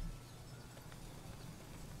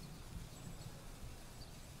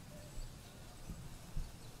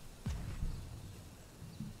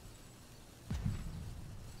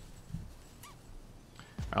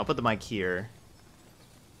 I'll put the mic here.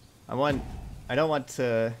 I don't want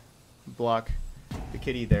to block the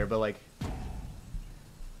kitty there, but like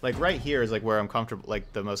right here is like where I'm comfortable,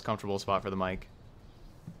 like the most comfortable spot for the mic.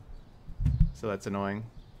 So that's annoying.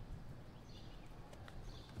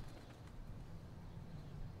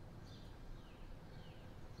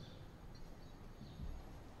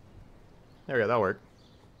 There we go, that'll work.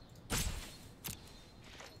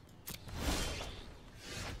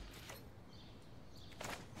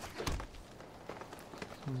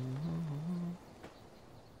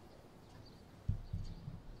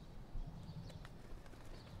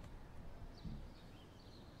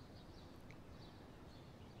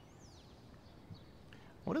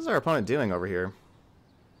 What is our opponent doing over here?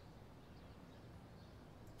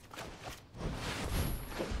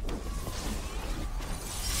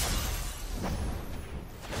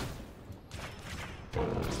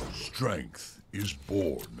 Strength is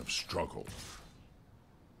born of struggle.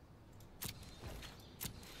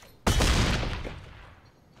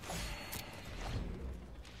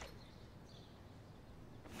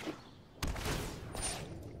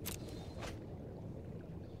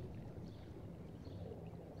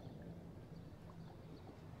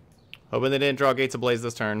 Hoping they didn't draw Gates of Blaze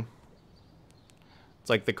this turn. It's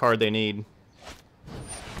like the card they need.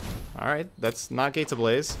 Alright, that's not Gates of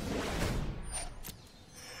Blaze.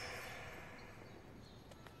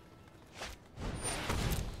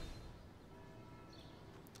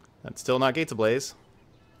 That's still not Gates of Blaze.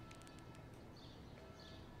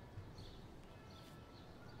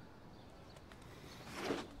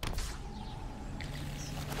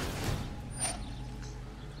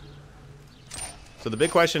 So the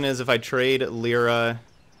big question is if I trade Lyra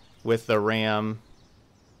with the ram.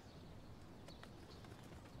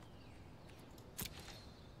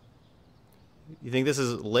 You think this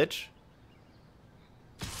is Lich?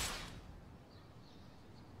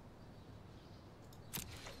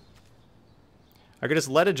 I could just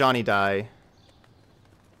let a Johnny die.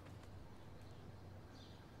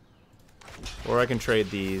 Or I can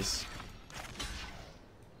trade these.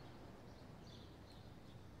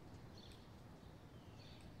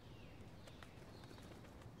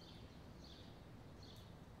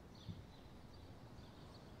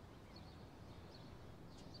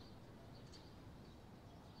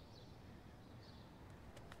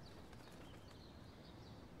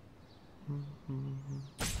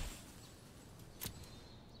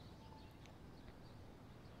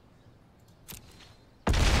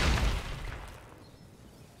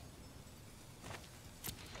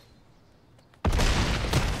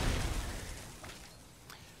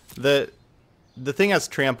 The thing has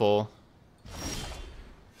trample.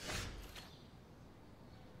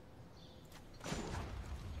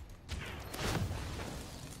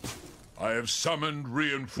 I have summoned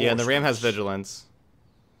reinforcements. Yeah, and the ram has vigilance.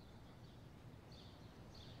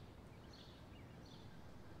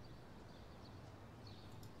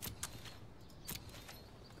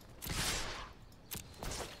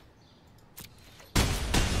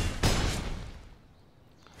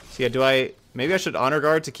 So yeah, maybe I should Honor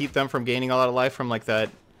Guard to keep them from gaining a lot of life from like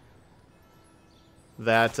the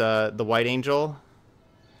White Angel.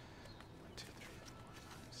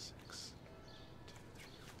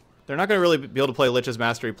 They're not going to really be able to play Lich's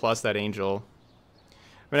Mastery plus that Angel.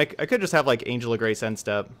 I mean, I could just have like Angel of Grace end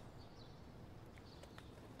step.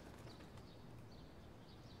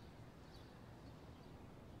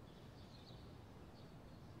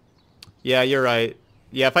 Yeah, you're right.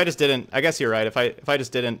 Yeah, if I just didn't, I guess you're right. If I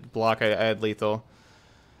just didn't block, I had lethal.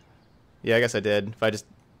 Yeah, I guess I did. If I just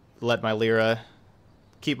let my Lyra,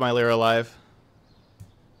 keep my Lyra alive.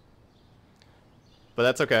 But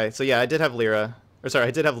that's okay. So yeah, I did have Lyra, or sorry,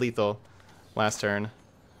 I did have lethal last turn.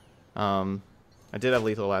 I did have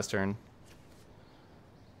lethal last turn,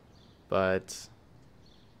 but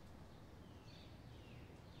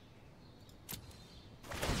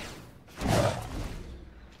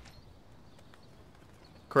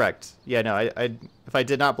correct. Yeah, no, if I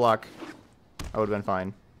did not block, I would have been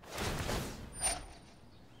fine.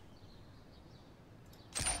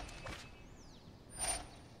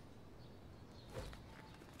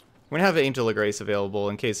 I'm gonna have Angel of Grace available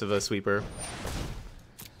in case of a sweeper.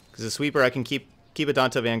 Because a sweeper, I can keep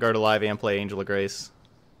Adanta Vanguard alive and play Angel of Grace.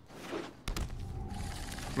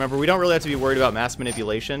 Remember, we don't really have to be worried about mass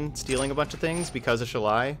manipulation stealing a bunch of things because of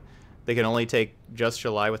Shalai. They can only take just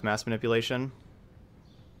Shalai with mass manipulation.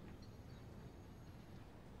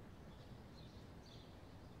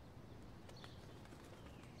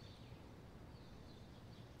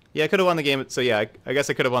 Yeah, I could have won the game. So yeah, I guess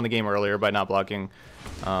I could have won the game earlier by not blocking.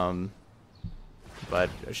 But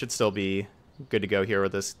it should still be good to go here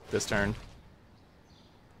with this turn.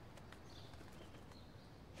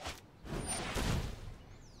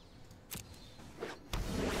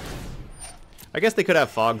 I guess they could have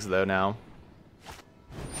fogs though now.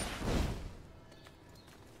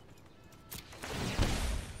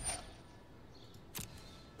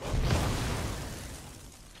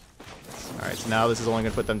 Alright, so now this is only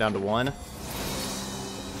going to put them down to 1.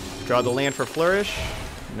 Draw the land for Flourish.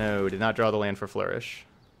 No, did not draw the land for Flourish.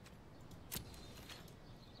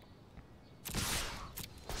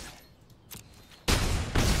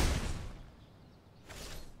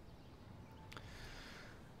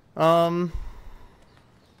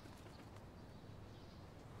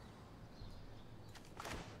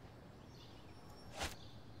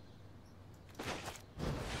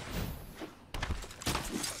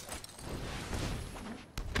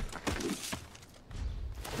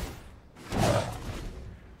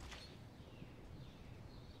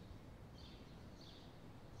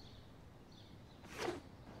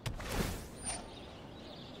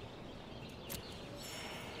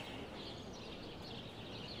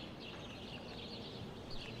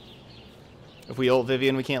 If we ult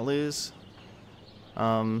Vivian, we can't lose.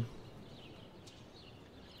 I'm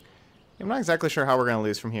not exactly sure how we're going to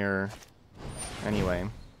lose from here anyway.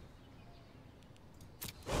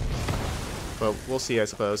 But we'll see, I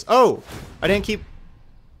suppose. Oh! I didn't keep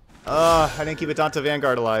Adanta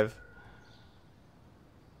Vanguard alive.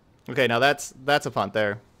 Okay, now that's a punt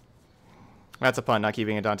there. That's a punt, not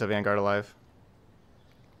keeping Adanta Vanguard alive.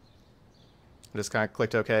 I just kind of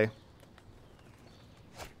clicked OK.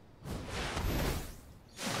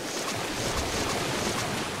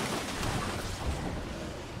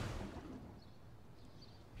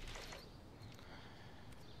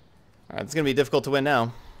 Alright, it's going to be difficult to win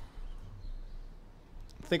now.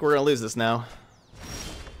 I think we're going to lose this now.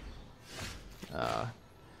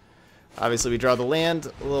 Obviously, we draw the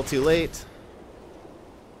land a little too late.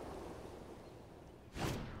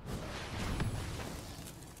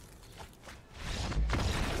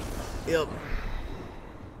 Yep.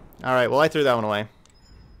 Alright, well, I threw that one away.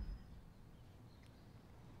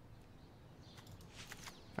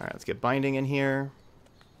 Alright, let's get Binding in here.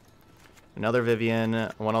 Another Vivian.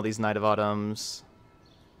 I want all these Knight of Autumns.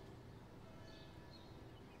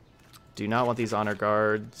 Do not want these Honor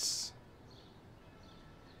Guards.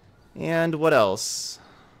 And what else?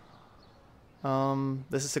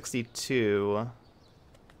 This is 62.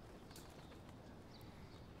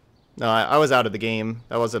 No, I was out of the game.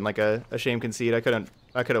 That wasn't like a shame concede. I couldn't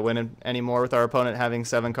win anymore with our opponent having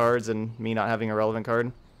 7 cards and me not having a relevant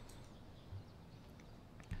card.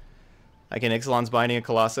 I can Ixalan's Binding a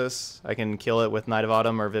Colossus. I can kill it with Knight of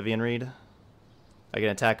Autumn or Vivian Reed. I can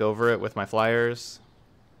attack over it with my flyers.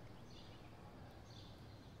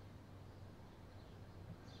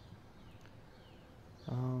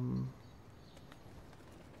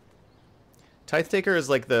 Tithe Taker is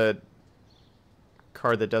like the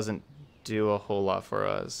card that doesn't do a whole lot for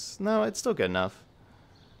us. No, it's still good enough.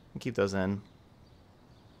 I'll keep those in.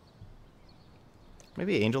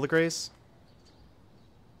 Maybe Angel of Grace?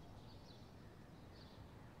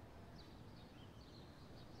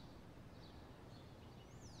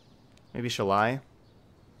 Maybe Shalai.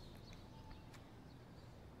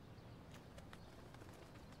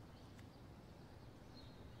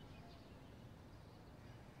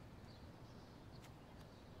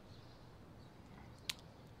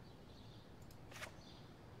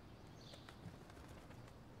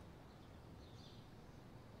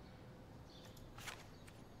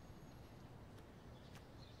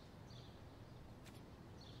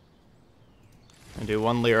 And do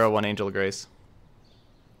 1 Lyra, 1 Angel of Grace.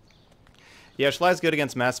 Yeah, Shalai's good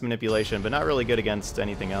against mass manipulation, but not really good against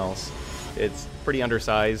anything else. It's pretty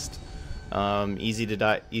undersized, easy to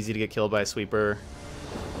die, easy to get killed by a sweeper.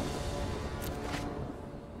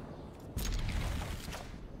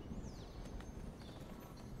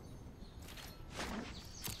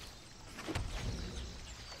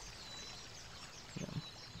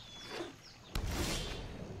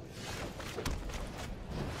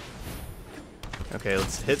 Okay,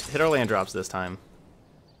 let's hit our land drops this time.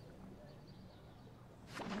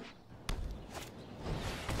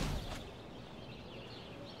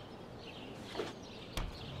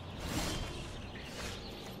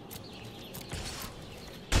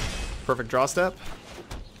 Perfect draw step.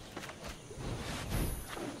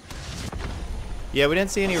 Yeah, we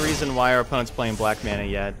didn't see any reason why our opponent's playing black mana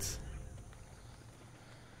yet.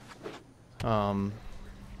 Yeah,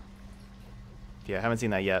 I haven't seen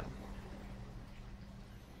that yet.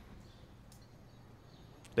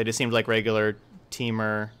 They just seemed like regular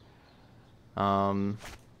teamer.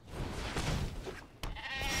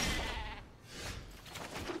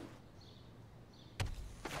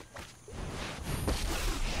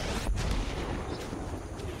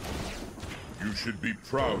 You should be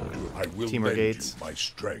proud to. I will Teamer lend Gates. you my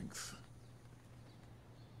strength.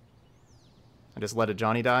 I just let a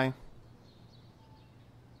Johnny die.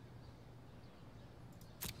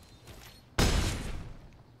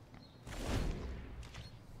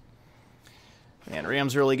 Man,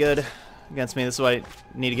 Ram's really good against me. This is why I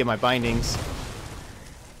need to get my bindings.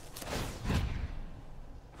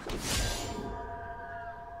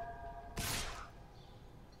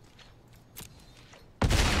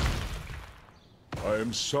 I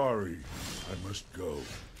am sorry. I must go.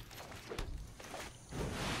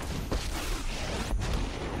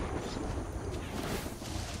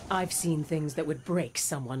 I've seen things that would break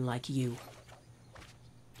someone like you.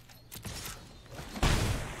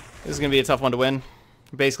 This is going to be a tough one to win.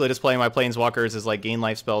 Basically just playing my Planeswalkers as like gain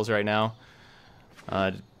life spells right now.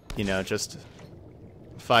 You know, just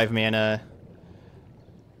 5 mana,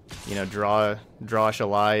 you know, draw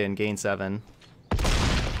Shalai and gain 7.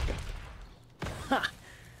 Ha!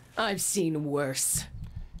 I've seen worse.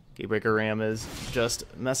 Gatebreaker Ram is just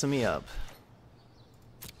messing me up.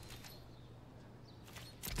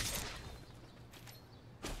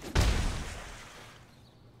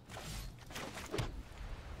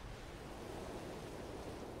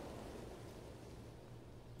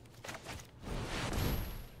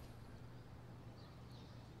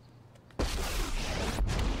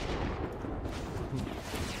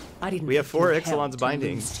 We have 4 Ixalan's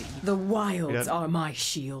bindings. The wilds are my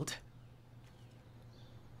shield.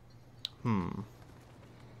 We're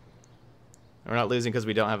not losing because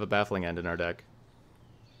we don't have a Baffling End in our deck.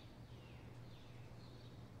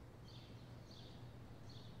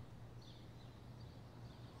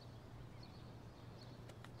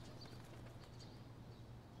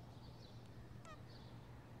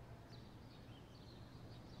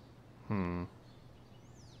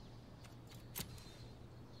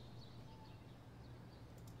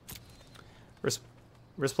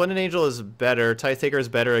 Resplendent Angel is better. Tithe Taker is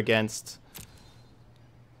better against...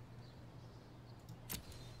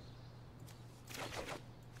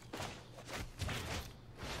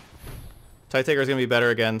 Tithe Taker is going to be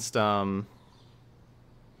better against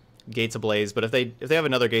Gates Ablaze, but if they have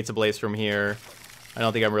another Gates Ablaze from here, I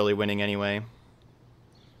don't think I'm really winning anyway.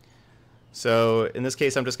 So in this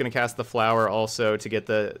case, I'm just going to cast the Flower also to get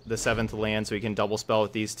the 7th land so we can double spell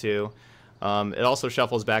with these 2. It also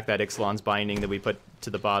shuffles back that Ixalan's Binding that we put to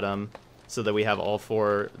the bottom so that we have all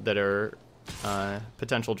 4 that are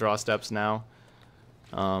potential draw steps now.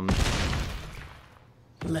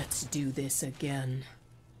 Let's do this again.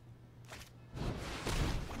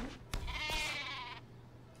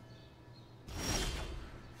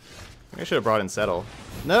 I should have brought in Settle.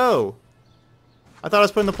 No! I thought I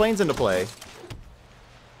was putting the planes into play.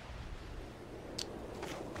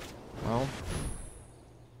 Well...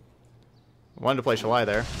 wanted to play Shalai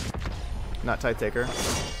there. Not Tithe Taker.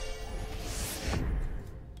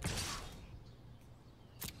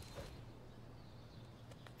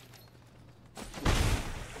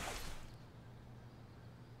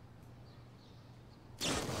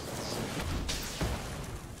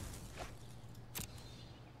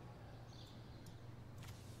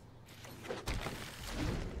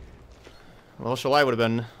 Well, Shalai would have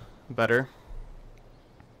been better.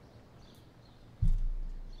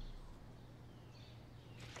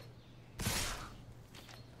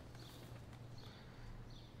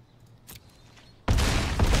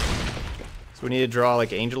 So we need to draw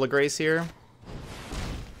like Angel of Grace here.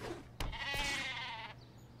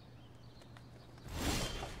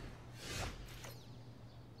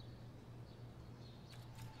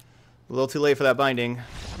 A little too late for that binding.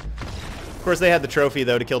 Of course, they had the trophy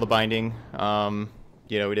though to kill the binding.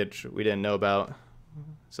 You know, we didn't know about,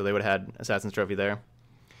 so they would have had Assassin's Trophy there.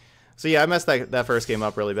 So yeah, I messed that first game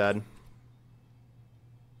up really bad.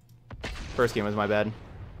 First game was my bad.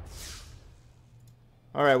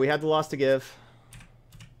 All right, we had the loss to give.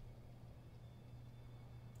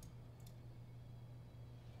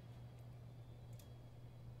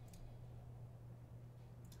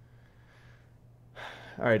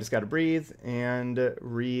 All right, just got to breathe and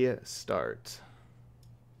restart.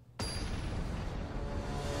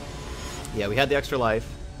 Yeah, we had the extra life.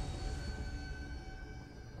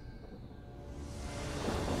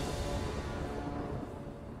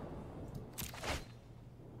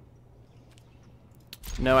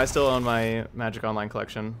 No, I still own my Magic Online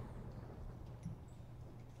collection.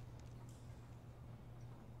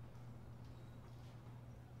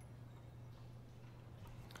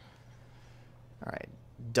 All right.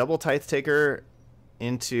 Double Tithe Taker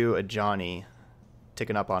into a Johnny.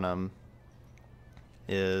 Ticking up on him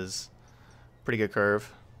is pretty good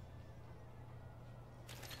curve.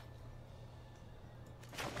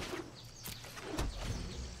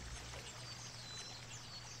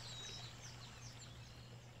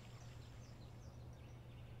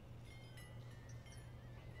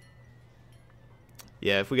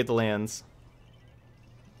 Yeah, if we get the lands.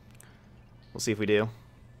 We'll see if we do.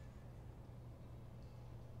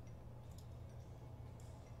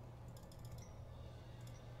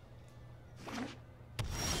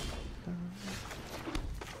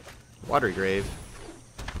 Watery Grave.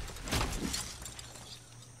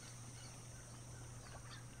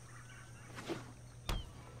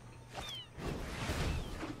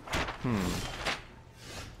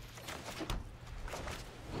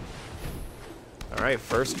 Alright,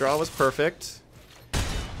 first draw was perfect.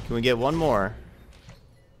 Can we get one more?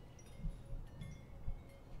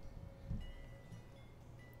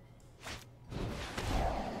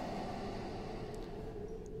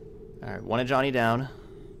 Alright, one of Johnny down.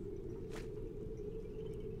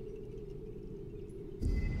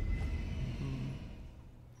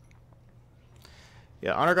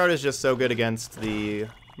 Yeah, Honor Guard is just so good against the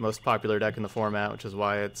most popular deck in the format, which is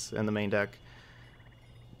why it's in the main deck.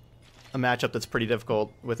 A matchup that's pretty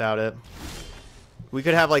difficult without it. We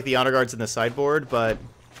could have like the Honor Guards in the sideboard, but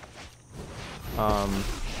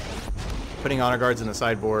putting Honor Guards in the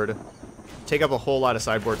sideboard take up a whole lot of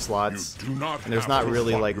sideboard slots, and there's not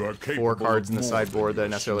really like 4 cards in the sideboard that I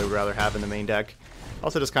necessarily would rather have in the main deck.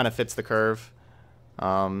 Also just kind of fits the curve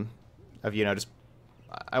of, you know, just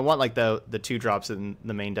I want like the 2 drops in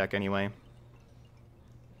the main deck anyway.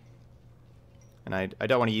 And I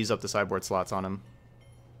don't want to use up the sideboard slots on him.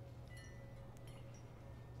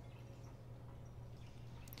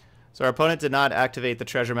 So our opponent did not activate the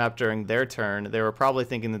treasure map during their turn. They were probably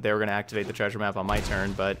thinking that they were going to activate the treasure map on my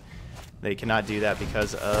turn, but they cannot do that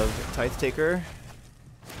because of Tithe Taker.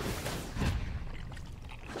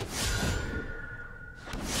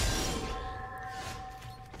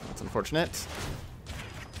 That's unfortunate.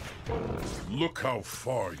 Look how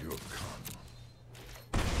far you've come.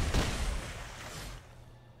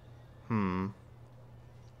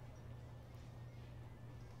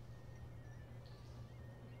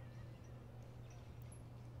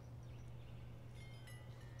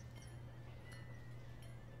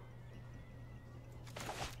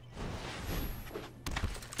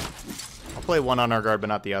 I'll play one on our guard, but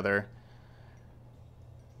not the other.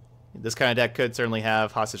 This kind of deck could certainly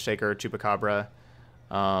have Hostage Taker, Chupacabra.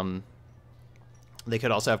 They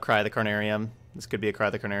could also have Cry the Carnarium. This could be a Cry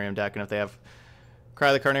the Carnarium deck, and if they have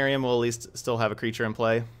Cry the Carnarium, we'll at least still have a creature in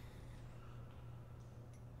play.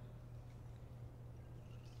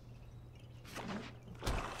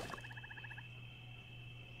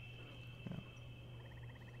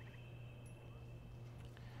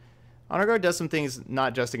 Honor Guard does some things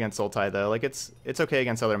not just against Sultai though. Like it's okay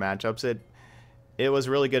against other matchups. It was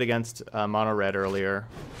really good against Mono Red earlier.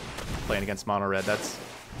 Playing against Mono Red, that's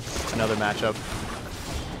another matchup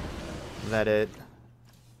that it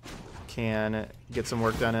can get some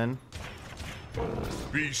work done in.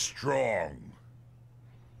 Be strong.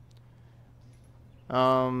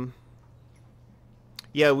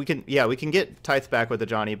 Yeah, we can get Tithe back with the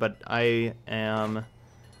Johnny, but I am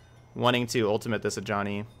wanting to ultimate this at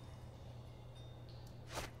Johnny.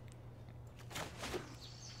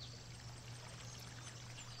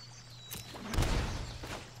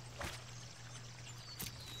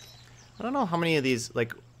 I don't know how many of these,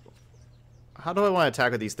 like, how do I want to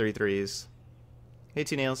attack with these 3/3s? Hey,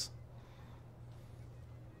 Two Nails.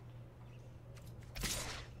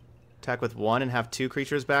 Attack with 1 and have 2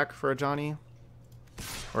 creatures back for a Johnny?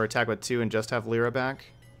 Or attack with 2 and just have Lyra back?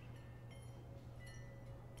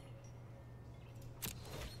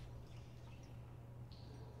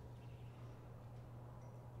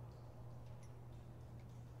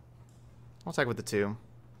 I'll attack with the 2.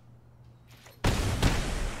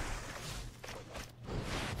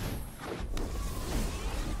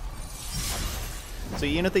 So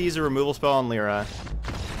even if they use a removal spell on Lyra,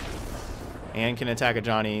 and can attack a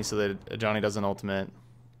Johnny so that a Johnny doesn't ultimate,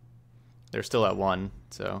 they're still at 1,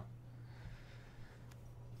 so.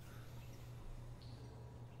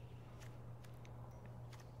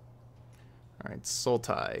 Alright,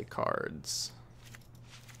 Sultai cards.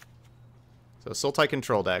 So Sultai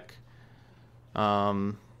control deck.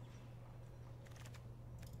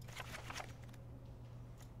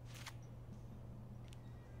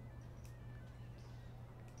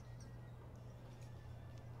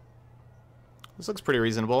 This looks pretty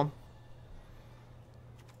reasonable.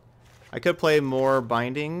 I could play more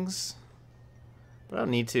bindings, but I don't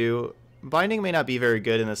need to. Binding may not be very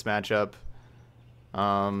good in this matchup.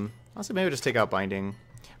 Also, maybe just take out Binding.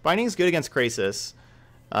 Binding is good against Krasis,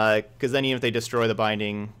 because then even if they destroy the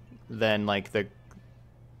Binding, then like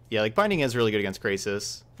like Binding is really good against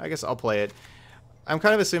Krasis. I guess I'll play it. I'm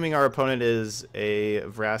kind of assuming our opponent is a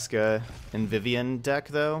Vraska and Vivian deck,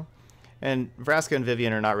 though. And Vraska and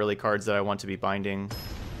Vivian are not really cards that I want to be binding.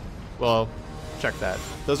 Well, check that.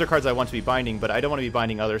 Those are cards I want to be binding, but I don't want to be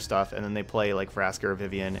binding other stuff, and then they play like Vraska or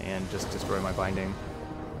Vivian and just destroy my binding.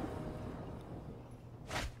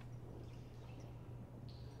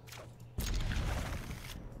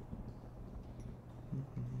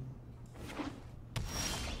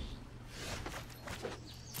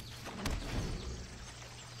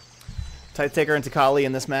 Tithe Taker and Takali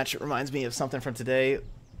in this match reminds me of something from today.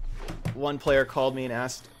 One player called me and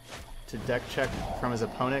asked to deck check from his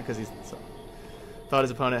opponent because he thought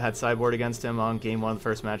his opponent had sideboard against him on game 1 of the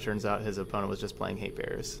first match. Turns out his opponent was just playing Hate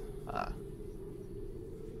Bears.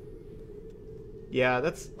 Yeah,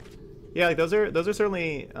 like those are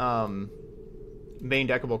certainly main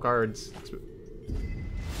deckable cards.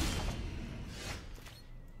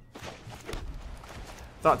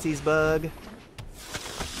 Thoughtseize Bug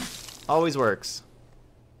always works.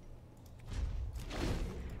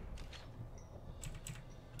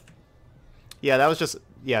 Yeah, that was just...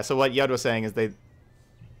 Yeah, so what Yud was saying is they...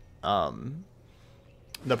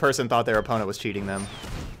 the person thought their opponent was cheating them.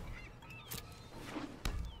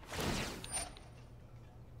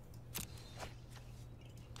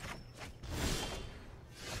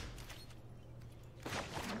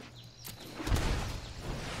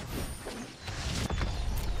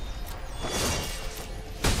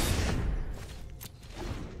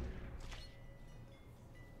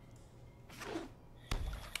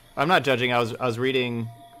 I'm not judging. I was reading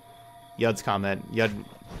Yud's comment. Yud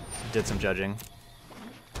did some judging.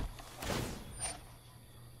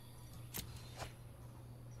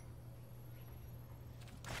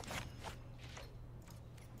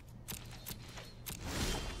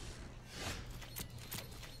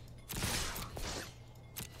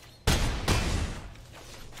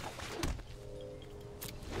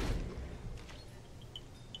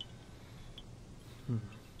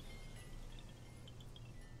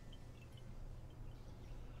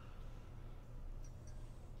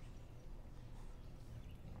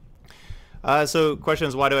 So question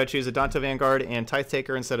is, why do I choose a Dante Vanguard and Tithe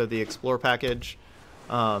Taker instead of the Explore package?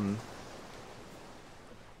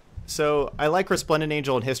 So I like Resplendent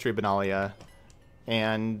Angel and History Benalia,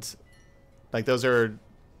 and like those are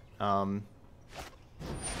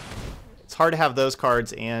it's hard to have those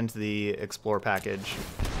cards and the Explore package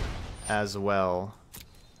as well.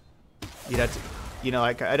 You'd have to, you know,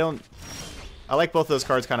 like I like both those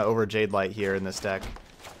cards kind of over Jade Light here in this deck.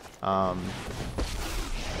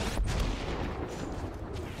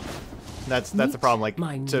 That's the problem. Like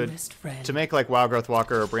to make like Wild Growth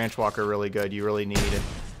Walker or Branch Walker really good, you really need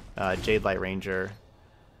Jade Light Ranger.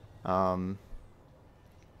 And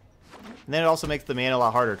then it also makes the mana a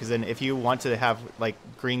lot harder, because then if you want to have like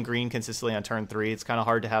green consistently on turn 3, it's kind of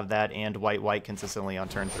hard to have that and white consistently on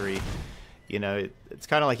turn 3. You know, it's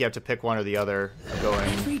kind of like you have to pick one or the other,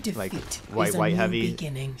 going like white heavy,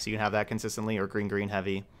 so you can have that consistently, or green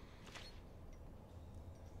heavy.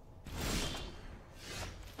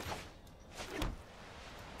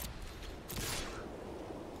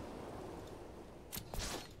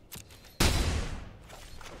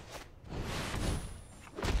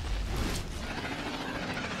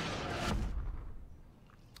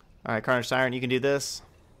 All right, Carnage Tyrant, you can do this.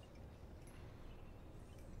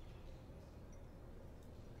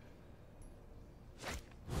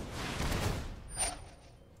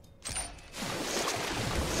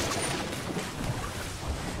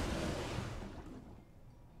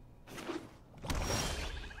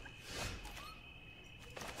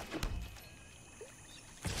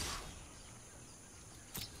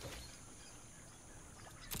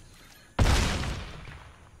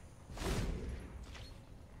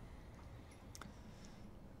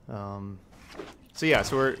 So yeah,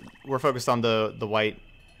 so we're focused on the white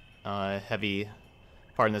heavy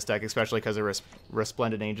part in this deck, especially because of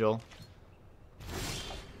Resplendent Angel.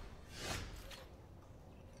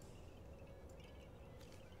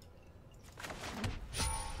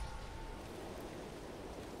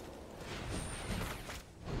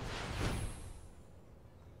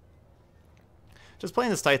 Just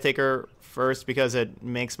playing this Tithe Taker first because it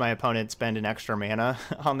makes my opponent spend an extra mana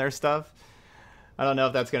on their stuff. I don't know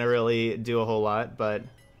if that's going to really do a whole lot, but at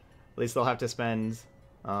least they'll have to spend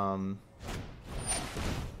an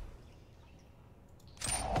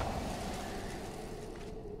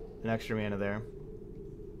extra mana there.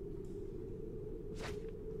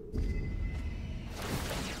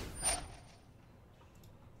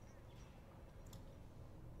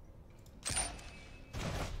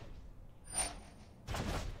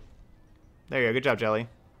 There you go. Good job, Jelly.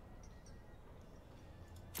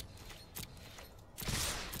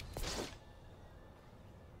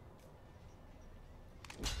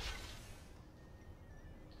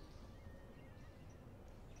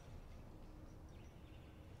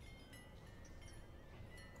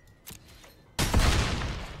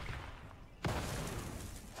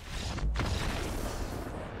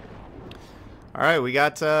 All right, we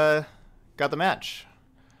got the match.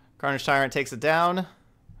 Carnage Tyrant takes it down.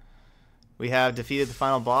 We have defeated the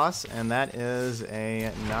final boss, and that is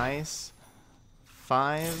a nice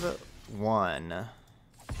 5-1.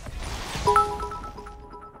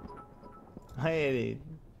 Hey,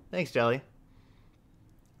 thanks, Jelly.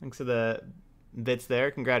 Thanks for the bits there.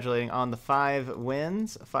 Congratulating on the 5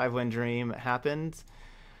 wins. A 5-win dream happened.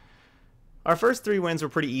 Our first 3 wins were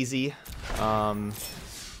pretty easy.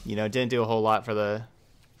 You know, didn't do a whole lot for the...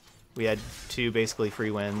 We had 2 basically free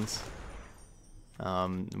wins.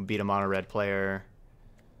 Beat a mono red player.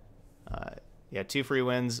 Yeah, 2 free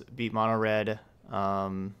wins. Beat mono red.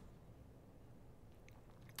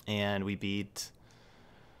 And we beat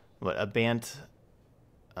a Bant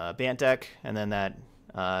deck, and then that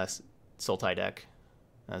Sultai deck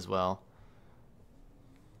as well.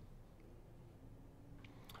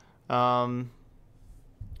 So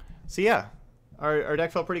yeah, our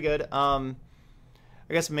deck felt pretty good. I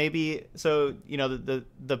guess maybe, so, you know,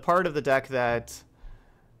 the part of the deck that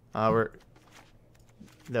was,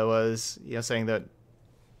 you know, saying that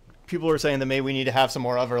people were saying that maybe we need to have some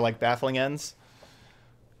more other, like, Baffling Ends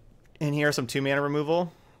in here, some 2-mana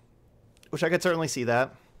removal, which I could certainly see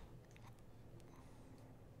that.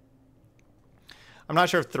 I'm not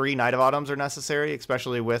sure if 3 Knight of Autumns are necessary,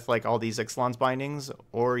 especially with, like, all these Ixalan's bindings,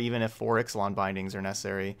 or even if 4 Ixalan bindings are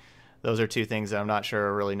necessary. Those are 2 things that I'm not sure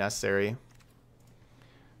are really necessary.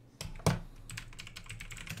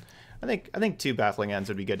 I think 2 Baffling Ends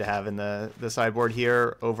would be good to have in the sideboard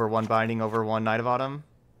here, over 1 binding, over 1 Knight of Autumn.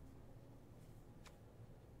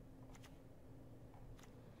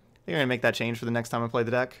 I think I'm going to make that change for the next time I play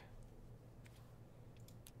the deck.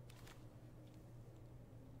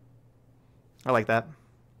 I like that.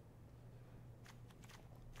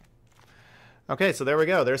 Okay, so there we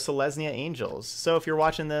go. There's Selesnya Angels. So if you're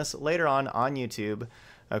watching this later on YouTube,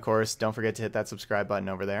 of course, don't forget to hit that subscribe button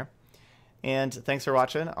over there. And thanks for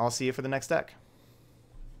watching. I'll see you for the next deck.